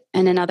head.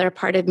 And another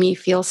part of me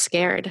feels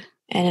scared.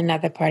 And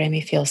another part of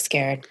me feels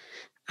scared.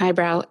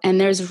 Eyebrow.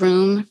 And there's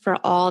room for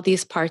all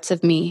these parts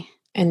of me.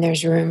 And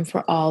there's room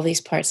for all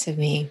these parts of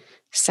me.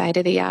 Side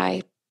of the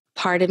eye.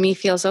 Part of me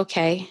feels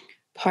okay.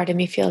 Part of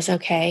me feels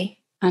okay.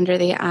 Under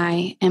the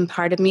eye. And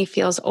part of me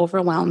feels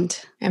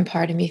overwhelmed. And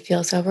part of me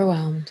feels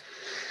overwhelmed.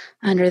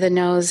 Under the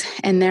nose.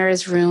 And there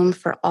is room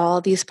for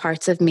all these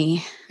parts of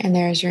me. And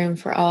there is room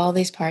for all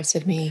these parts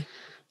of me.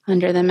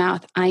 Under the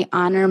mouth. I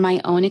honor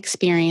my own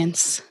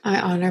experience.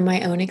 I honor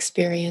my own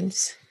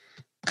experience.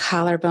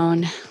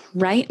 Collarbone.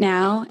 Right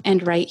now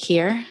and right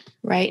here.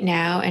 Right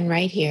now and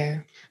right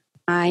here.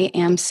 I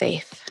am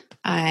safe.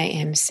 I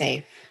am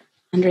safe.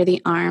 Under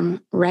the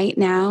arm. Right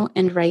now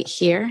and right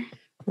here.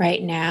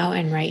 Right now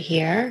and right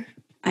here.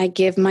 I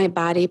give my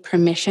body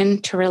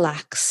permission to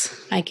relax.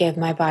 I give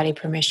my body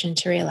permission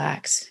to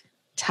relax.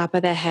 Top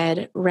of the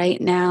head. Right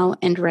now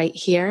and right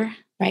here.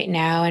 Right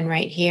now and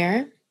right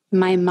here.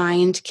 My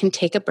mind can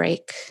take a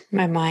break.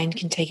 My mind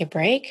can take a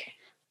break.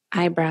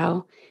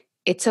 Eyebrow.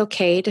 It's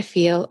okay to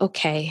feel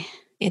okay.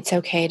 It's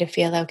okay to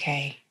feel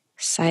okay.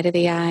 Side of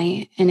the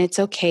eye. And it's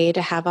okay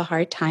to have a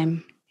hard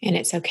time. And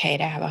it's okay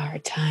to have a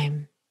hard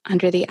time.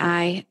 Under the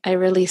eye, I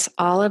release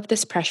all of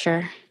this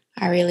pressure.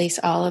 I release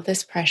all of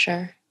this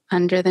pressure.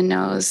 Under the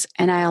nose,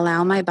 and I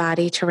allow my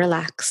body to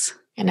relax.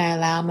 And I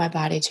allow my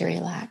body to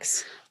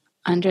relax.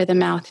 Under the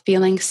mouth,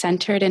 feeling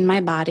centered in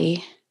my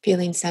body.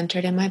 Feeling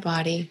centered in my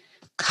body.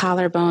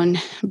 Collarbone,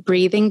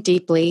 breathing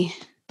deeply.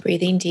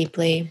 Breathing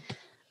deeply.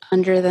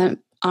 Under the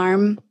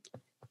arm,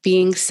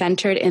 being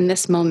centered in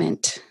this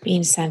moment.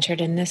 Being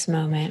centered in this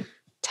moment.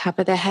 Top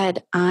of the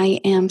head,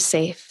 I am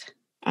safe.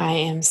 I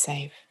am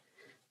safe.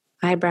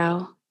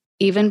 Eyebrow,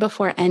 even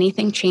before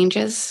anything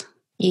changes.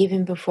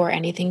 Even before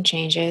anything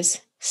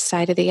changes.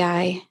 Side of the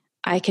eye,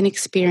 I can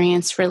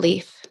experience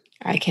relief.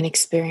 I can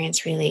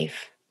experience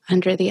relief.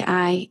 Under the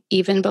eye,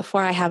 even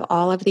before I have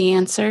all of the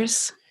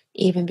answers.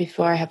 Even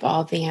before I have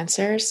all of the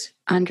answers.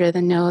 Under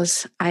the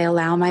nose, I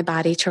allow my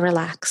body to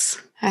relax.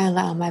 I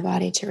allow my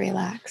body to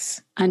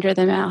relax. Under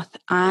the mouth,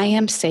 I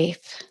am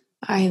safe.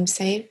 I am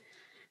safe.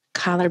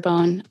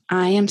 Collarbone,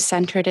 I am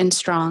centered and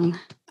strong.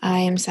 I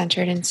am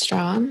centered and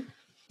strong.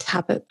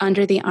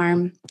 Under the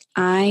arm,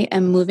 I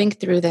am moving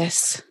through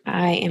this.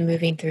 I am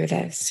moving through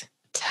this.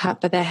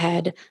 Top of the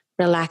head,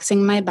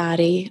 relaxing my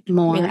body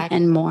more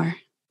and more.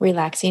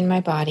 Relaxing my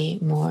body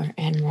more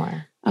and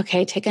more.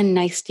 Okay, take a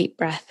nice deep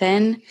breath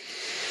in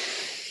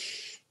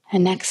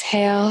and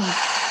exhale.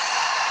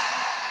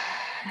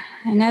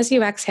 And as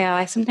you exhale,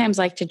 I sometimes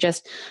like to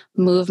just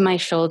move my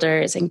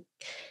shoulders and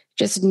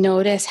just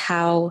notice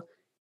how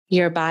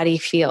your body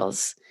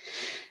feels.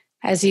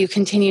 As you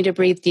continue to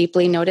breathe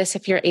deeply, notice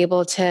if you're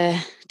able to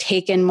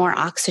take in more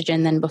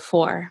oxygen than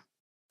before.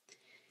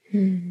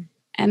 And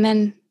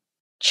then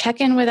check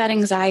in with that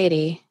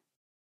anxiety.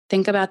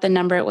 Think about the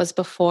number it was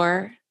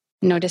before.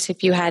 Notice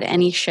if you had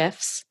any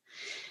shifts.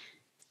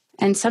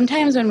 And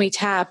sometimes when we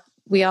tap,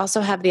 we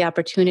also have the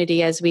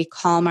opportunity as we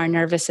calm our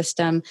nervous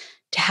system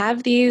to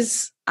have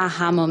these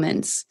aha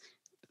moments.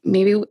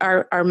 Maybe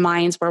our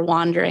minds were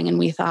wandering and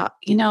we thought,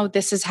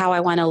 this is how I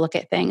want to look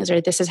at things,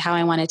 or this is how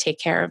I want to take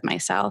care of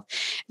myself.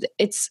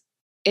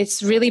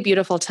 It's really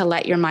beautiful to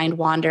let your mind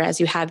wander as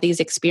you have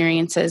these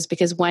experiences,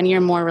 because when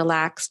you're more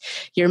relaxed,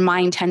 your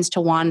mind tends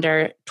to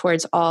wander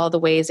towards all the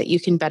ways that you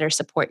can better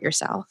support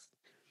yourself.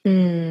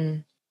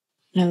 I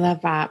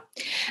love that.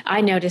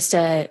 I noticed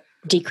a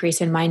decrease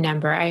in my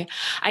number. I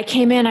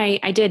came in,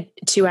 I did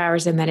 2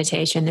 hours of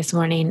meditation this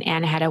morning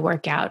and I had a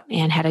workout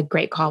and had a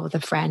great call with a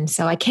friend.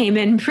 So I came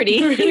in pretty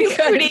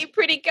good.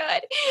 pretty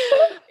good.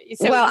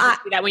 So well,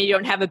 that when you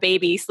don't have a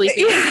baby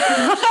sleeping.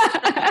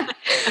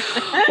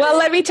 Well,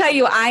 let me tell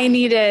you,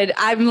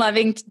 I'm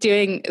loving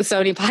doing so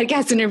many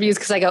podcast interviews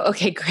because I go,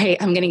 okay,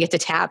 great. I'm going to get to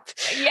tap.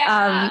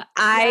 Yeah.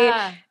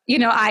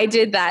 I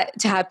did that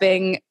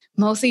tapping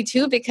mostly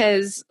too,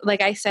 because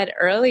like I said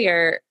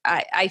earlier,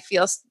 I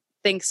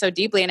think so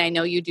deeply, and I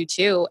know you do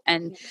too.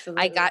 And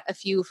absolutely. I got a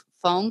few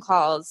phone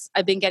calls.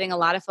 I've been getting a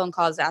lot of phone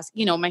calls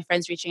asking, my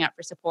friends reaching out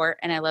for support,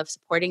 and I love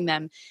supporting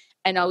them,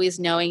 and always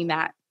knowing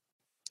that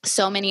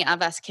so many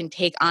of us can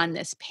take on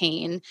this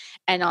pain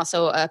and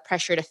also a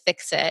pressure to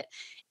fix it.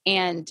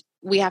 And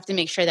we have to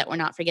make sure that we're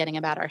not forgetting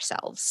about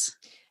ourselves.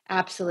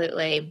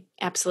 Absolutely.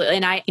 Absolutely.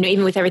 And I,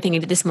 even with everything I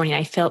did this morning,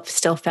 I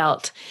still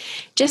felt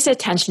just a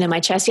tension in my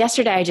chest.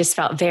 Yesterday, I just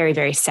felt very,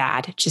 very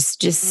sad,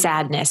 just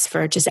sadness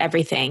for just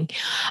everything.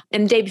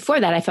 And the day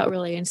before that, I felt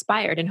really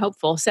inspired and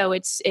hopeful. So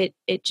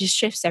it just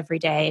shifts every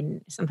day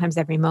and sometimes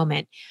every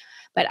moment.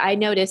 But I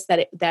noticed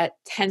that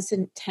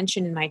tension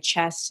in my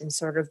chest and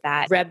sort of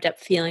that revved up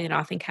feeling that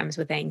often comes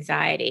with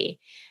anxiety,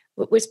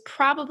 it was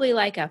probably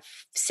like a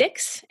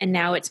 6, and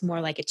now it's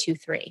more like a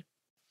 2-3.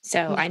 So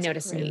that's I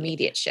noticed great. An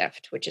immediate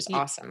shift, which is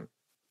awesome.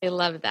 I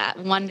love that.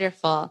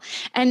 Wonderful.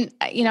 And,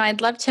 I'd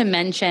love to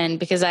mention,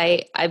 because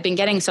I've been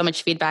getting so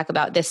much feedback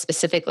about this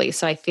specifically.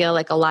 So I feel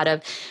like a lot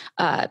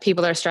of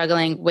people are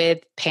struggling with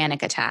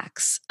panic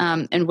attacks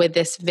and with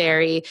this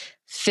very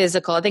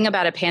physical. The thing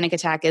about a panic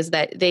attack is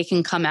that they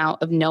can come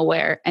out of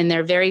nowhere and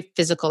they're very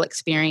physical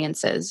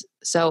experiences.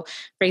 So,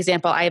 for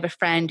example, I have a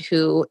friend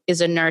who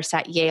is a nurse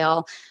at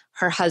Yale.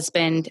 Her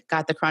husband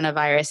got the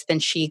coronavirus, then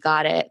she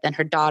got it, then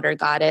her daughter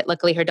got it.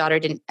 Luckily, her daughter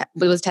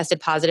was tested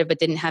positive, but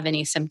didn't have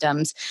any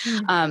symptoms.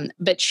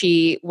 But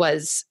she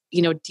was,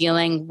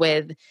 dealing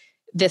with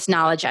this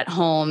knowledge at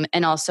home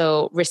and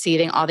also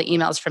receiving all the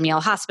emails from Yale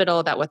Hospital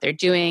about what they're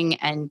doing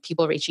and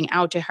people reaching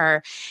out to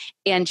her.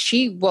 And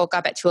she woke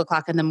up at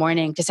 2:00 in the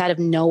morning, just out of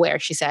nowhere.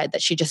 She said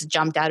that she just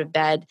jumped out of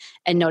bed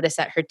and noticed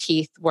that her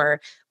teeth were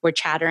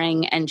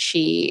chattering, and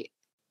she,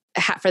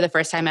 for the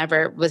first time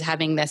ever, was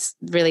having this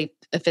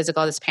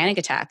panic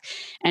attack.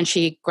 And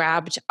she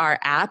grabbed our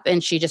app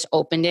and she just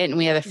opened it, and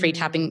we have a free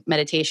tapping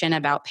meditation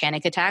about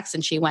panic attacks.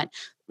 And she went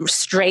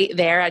straight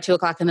there at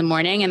 2:00 in the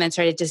morning and then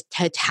started just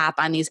to tap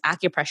on these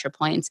acupressure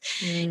points.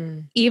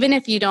 Even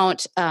if you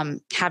don't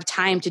have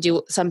time to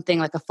do something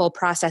like a full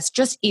process,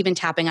 just even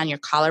tapping on your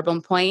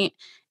collarbone point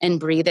and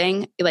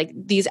breathing, like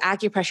these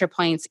acupressure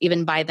points,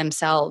 even by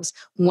themselves,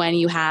 when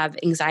you have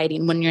anxiety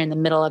and when you're in the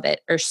middle of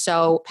it, are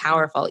so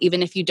powerful.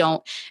 Even if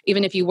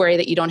you worry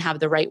that you don't have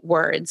the right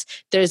words,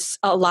 there's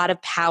a lot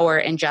of power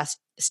in just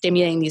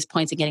stimulating these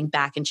points and getting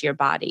back into your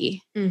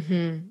body.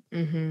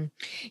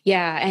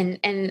 Yeah.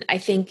 And I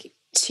think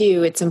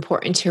too, it's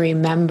important to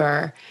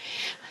remember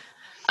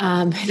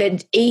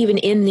that even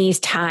in these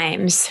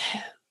times,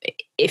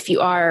 if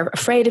you are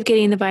afraid of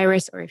getting the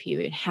virus or if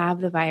you have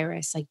the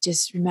virus, like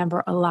just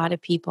remember a lot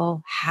of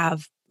people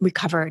have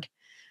recovered.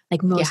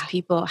 Like most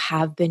people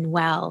have been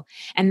well.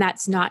 And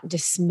that's not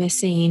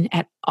dismissing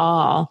at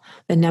all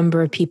the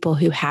number of people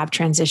who have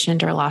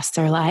transitioned or lost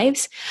their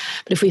lives.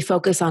 But if we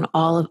focus on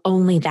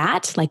only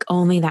that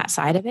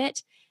side of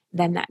it,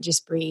 then that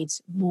just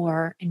breeds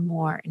more and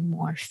more and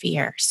more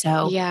fear.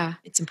 So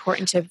it's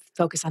important to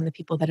focus on the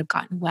people that have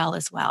gotten well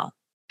as well.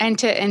 And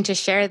to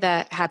share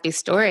the happy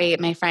story,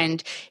 my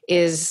friend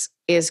is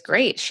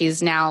great.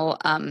 She's now,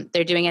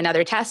 they're doing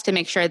another test to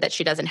make sure that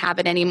she doesn't have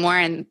it anymore.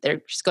 And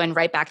they're just going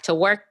right back to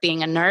work,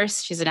 being a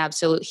nurse. She's an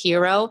absolute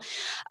hero.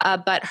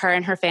 But her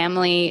and her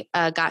family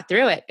got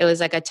through it. It was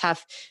like a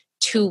tough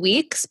 2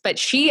 weeks, but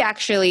she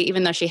actually,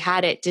 even though she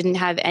had it, didn't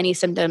have any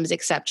symptoms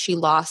except she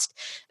lost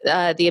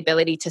the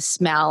ability to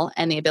smell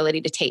and the ability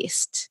to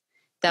taste.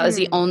 That was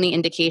the only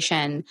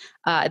indication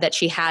that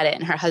she had it.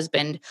 And her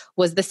husband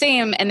was the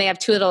same. And they have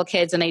 2 little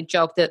kids. And they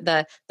joked that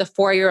the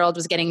 4-year-old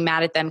was getting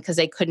mad at them because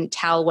they couldn't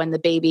tell when the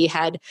baby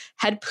had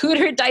pooed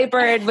her diaper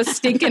and was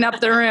stinking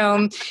up the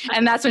room.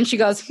 And that's when she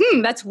goes,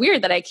 that's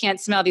weird that I can't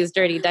smell these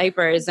dirty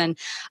diapers. And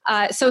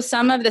so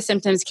some of the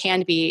symptoms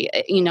can be,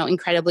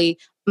 incredibly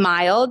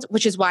mild,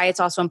 which is why it's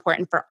also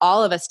important for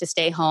all of us to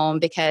stay home,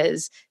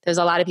 because there's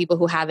a lot of people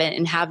who have it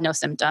and have no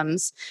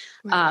symptoms.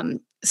 Right.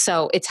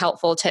 So it's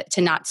helpful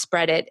to not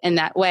spread it in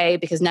that way,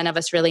 because none of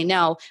us really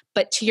know.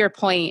 But to your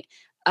point,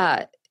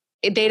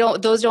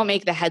 those don't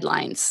make the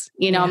headlines.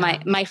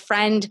 My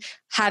friend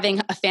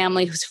having a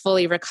family who's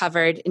fully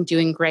recovered and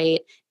doing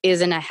great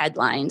isn't a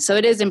headline. So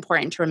it is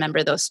important to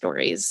remember those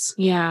stories.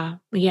 Yeah.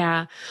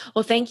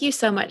 Well, thank you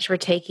so much for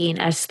taking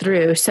us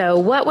through. So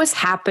what was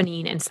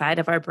happening inside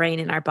of our brain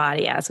and our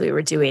body as we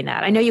were doing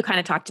that? I know you kind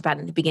of talked about it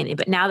in the beginning,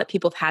 but now that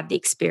people have had the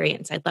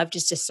experience, I'd love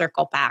just to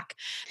circle back,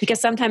 because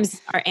sometimes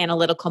our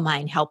analytical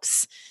mind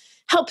helps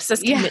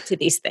us commit to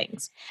these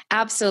things.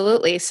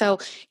 Absolutely. So,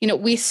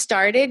 we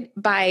started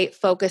by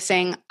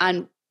focusing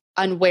on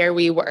where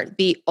we were,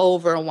 the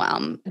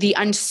overwhelm, the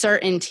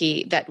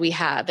uncertainty that we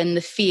have, and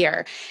the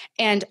fear.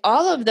 And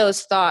all of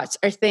those thoughts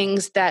are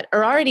things that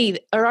are already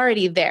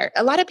there.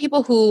 A lot of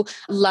people who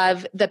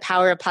love the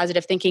power of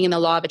positive thinking and the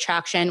law of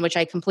attraction, which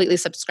I completely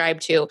subscribe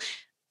to,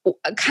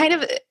 kind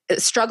of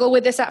struggle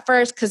with this at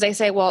first, because they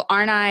say, well,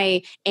 aren't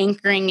I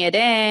anchoring it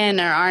in,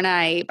 or aren't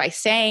I, by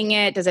saying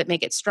it, does it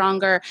make it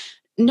stronger?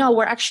 No,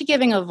 we're actually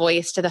giving a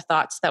voice to the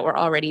thoughts that were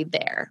already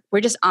there. We're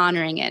just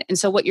honoring it. And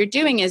so what you're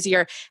doing is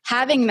you're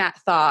having that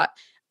thought,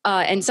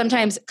 and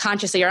sometimes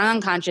consciously or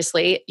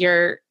unconsciously,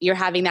 you're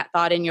having that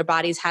thought and your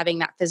body's having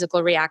that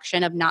physical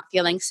reaction of not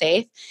feeling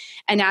safe.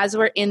 And as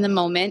we're in the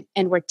moment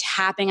and we're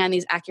tapping on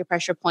these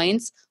acupressure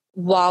points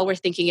while we're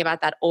thinking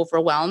about that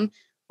overwhelm,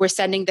 we're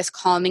sending this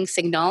calming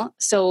signal.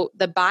 So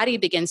the body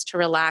begins to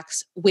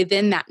relax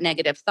within that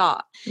negative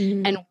thought.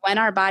 Mm-hmm. And when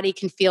our body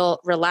can feel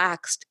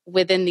relaxed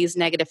within these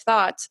negative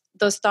thoughts,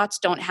 those thoughts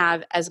don't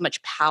have as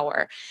much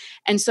power.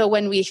 And so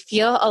when we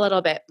feel a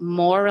little bit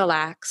more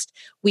relaxed,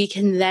 we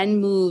can then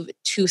move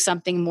to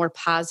something more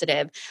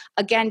positive.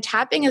 Again,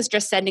 tapping is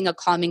just sending a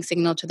calming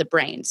signal to the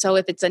brain. So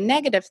if it's a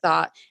negative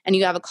thought and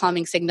you have a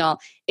calming signal,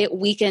 it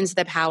weakens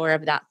the power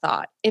of that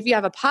thought. If you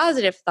have a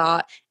positive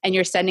thought and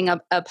you're sending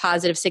a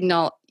positive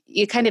signal,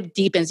 it kind of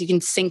deepens. You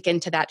can sink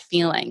into that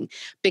feeling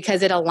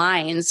because it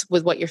aligns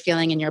with what you're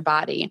feeling in your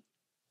body.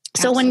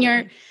 Absolutely.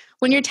 So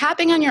when you're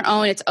tapping on your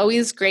own, it's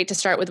always great to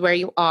start with where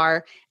you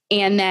are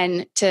and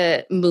then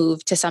to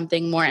move to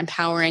something more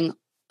empowering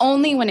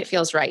only when it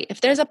feels right.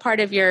 If there's a part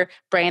of your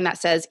brain that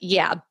says,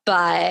 yeah,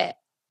 but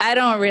I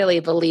don't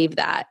really believe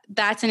that,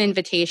 that's an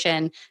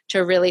invitation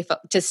to really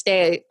to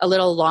stay a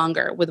little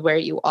longer with where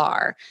you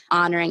are,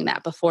 honoring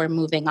that before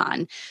moving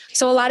on.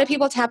 So a lot of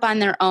people tap on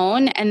their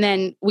own. And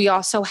then we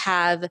also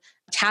have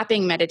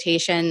tapping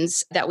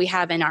meditations that we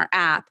have in our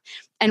app.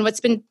 And what's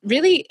been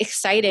really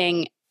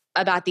exciting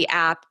about the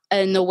app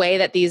and the way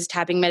that these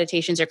tapping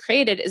meditations are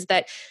created is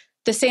that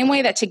the same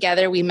way that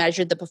together we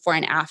measured the before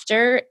and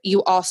after,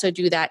 you also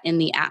do that in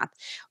the app.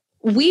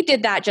 We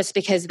did that just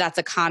because that's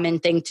a common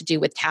thing to do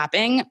with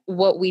tapping.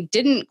 What we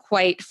didn't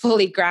quite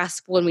fully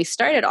grasp when we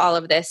started all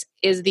of this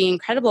is the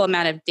incredible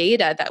amount of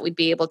data that we'd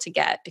be able to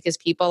get, because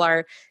people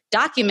are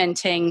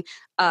documenting,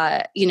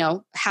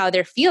 how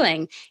they're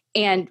feeling.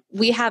 And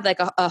we have like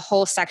a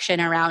whole section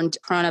around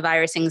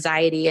coronavirus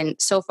anxiety. And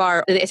so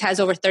far it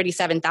has over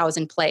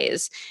 37,000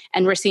 plays.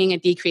 And we're seeing a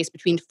decrease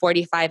between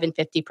 45 and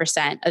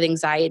 50% of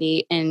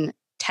anxiety in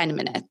 10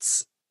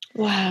 minutes.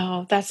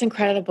 Wow, that's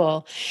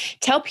incredible.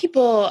 Tell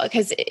people,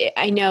 because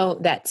I know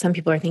that some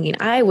people are thinking,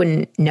 I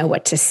wouldn't know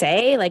what to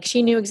say. Like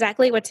she knew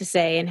exactly what to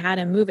say and how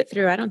to move it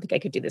through. I don't think I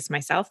could do this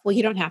myself. Well,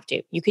 you don't have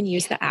to. You can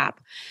use the app.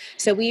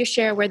 So will you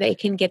share where they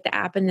can get the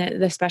app and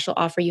the special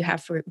offer you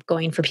have for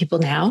going for people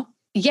now?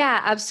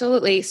 Yeah,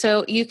 absolutely.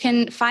 So you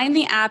can find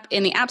the app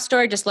in the App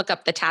Store. Just look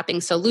up the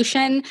Tapping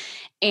Solution,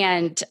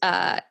 and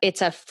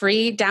it's a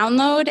free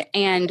download.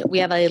 And we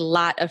have a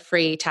lot of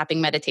free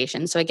tapping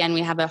meditation. So again,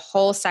 we have a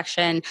whole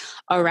section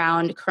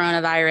around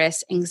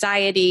coronavirus,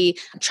 anxiety,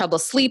 trouble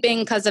sleeping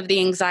because of the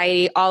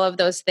anxiety. All of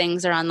those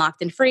things are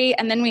unlocked and free.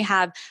 And then we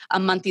have a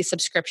monthly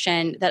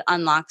subscription that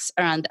unlocks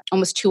around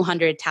almost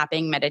 200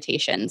 tapping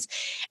meditations.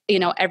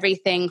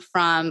 Everything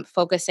from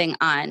focusing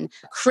on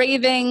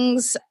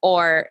cravings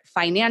or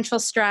financial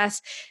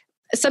stress.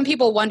 Some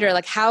people wonder,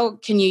 like, how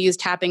can you use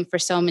tapping for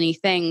so many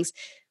things?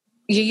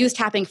 You use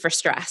tapping for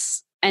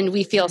stress. And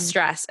we feel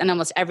stress in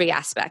almost every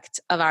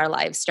aspect of our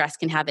lives. Stress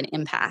can have an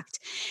impact.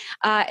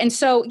 And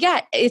so,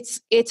 yeah,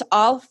 it's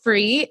all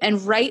free. And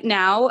right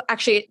now,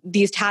 actually,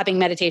 these tapping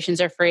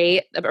meditations are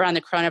free around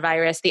the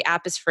coronavirus. The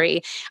app is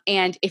free.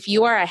 And if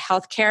you are a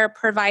healthcare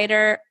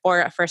provider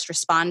or a first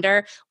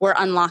responder, we're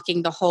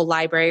unlocking the whole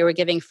library. We're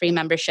giving free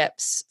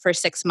memberships for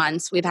 6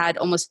 months. We've had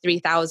almost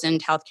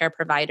 3,000 healthcare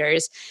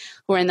providers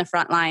who are in the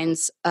front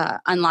lines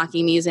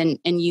unlocking these and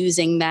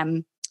using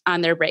them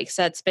on their breaks.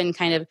 So it's been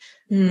kind of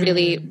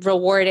really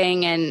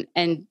rewarding and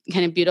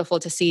kind of beautiful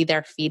to see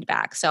their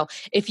feedback. So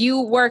if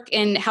you work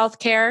in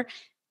healthcare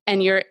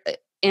and you're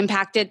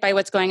impacted by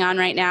what's going on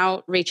right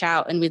now, reach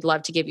out and we'd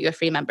love to give you a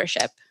free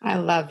membership. I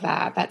love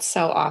that. That's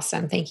so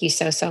awesome. Thank you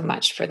so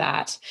much for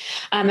that.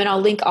 And I'll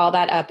link all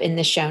that up in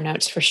the show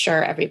notes for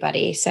sure,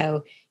 everybody.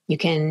 So you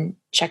can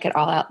check it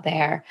all out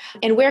there.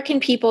 And where can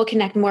people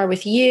connect more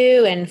with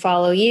you and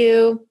follow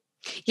you?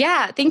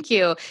 Yeah, thank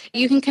you.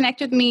 You can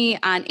connect with me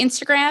on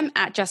Instagram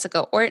at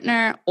Jessica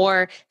Ortner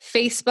or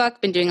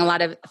Facebook. Been doing a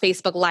lot of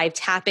Facebook live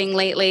tapping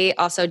lately,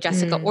 also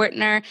Jessica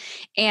Ortner.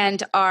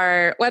 And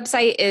our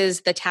website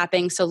is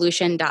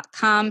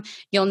thetappingsolution.com.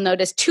 You'll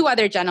notice 2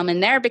 other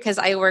gentlemen there because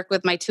I work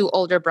with my 2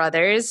 older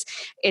brothers.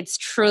 It's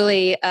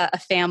truly a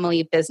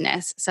family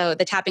business. So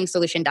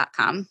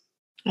thetappingsolution.com.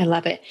 I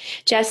love it.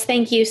 Jess,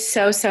 thank you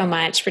so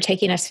much for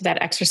taking us through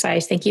that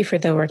exercise. Thank you for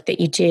the work that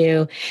you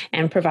do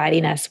and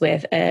providing us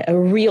with a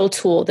real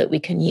tool that we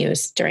can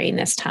use during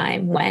this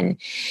time when,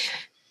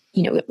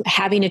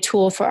 having a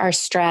tool for our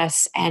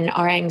stress and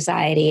our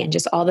anxiety and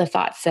just all the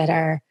thoughts that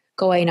are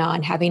going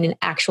on, having an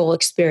actual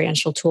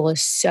experiential tool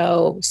is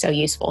so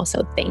useful.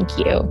 So thank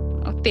you.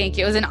 Oh, thank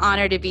you. It was an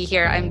honor to be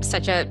here. I'm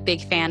such a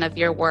big fan of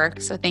your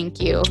work. So thank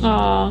you.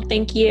 Oh,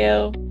 thank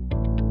you.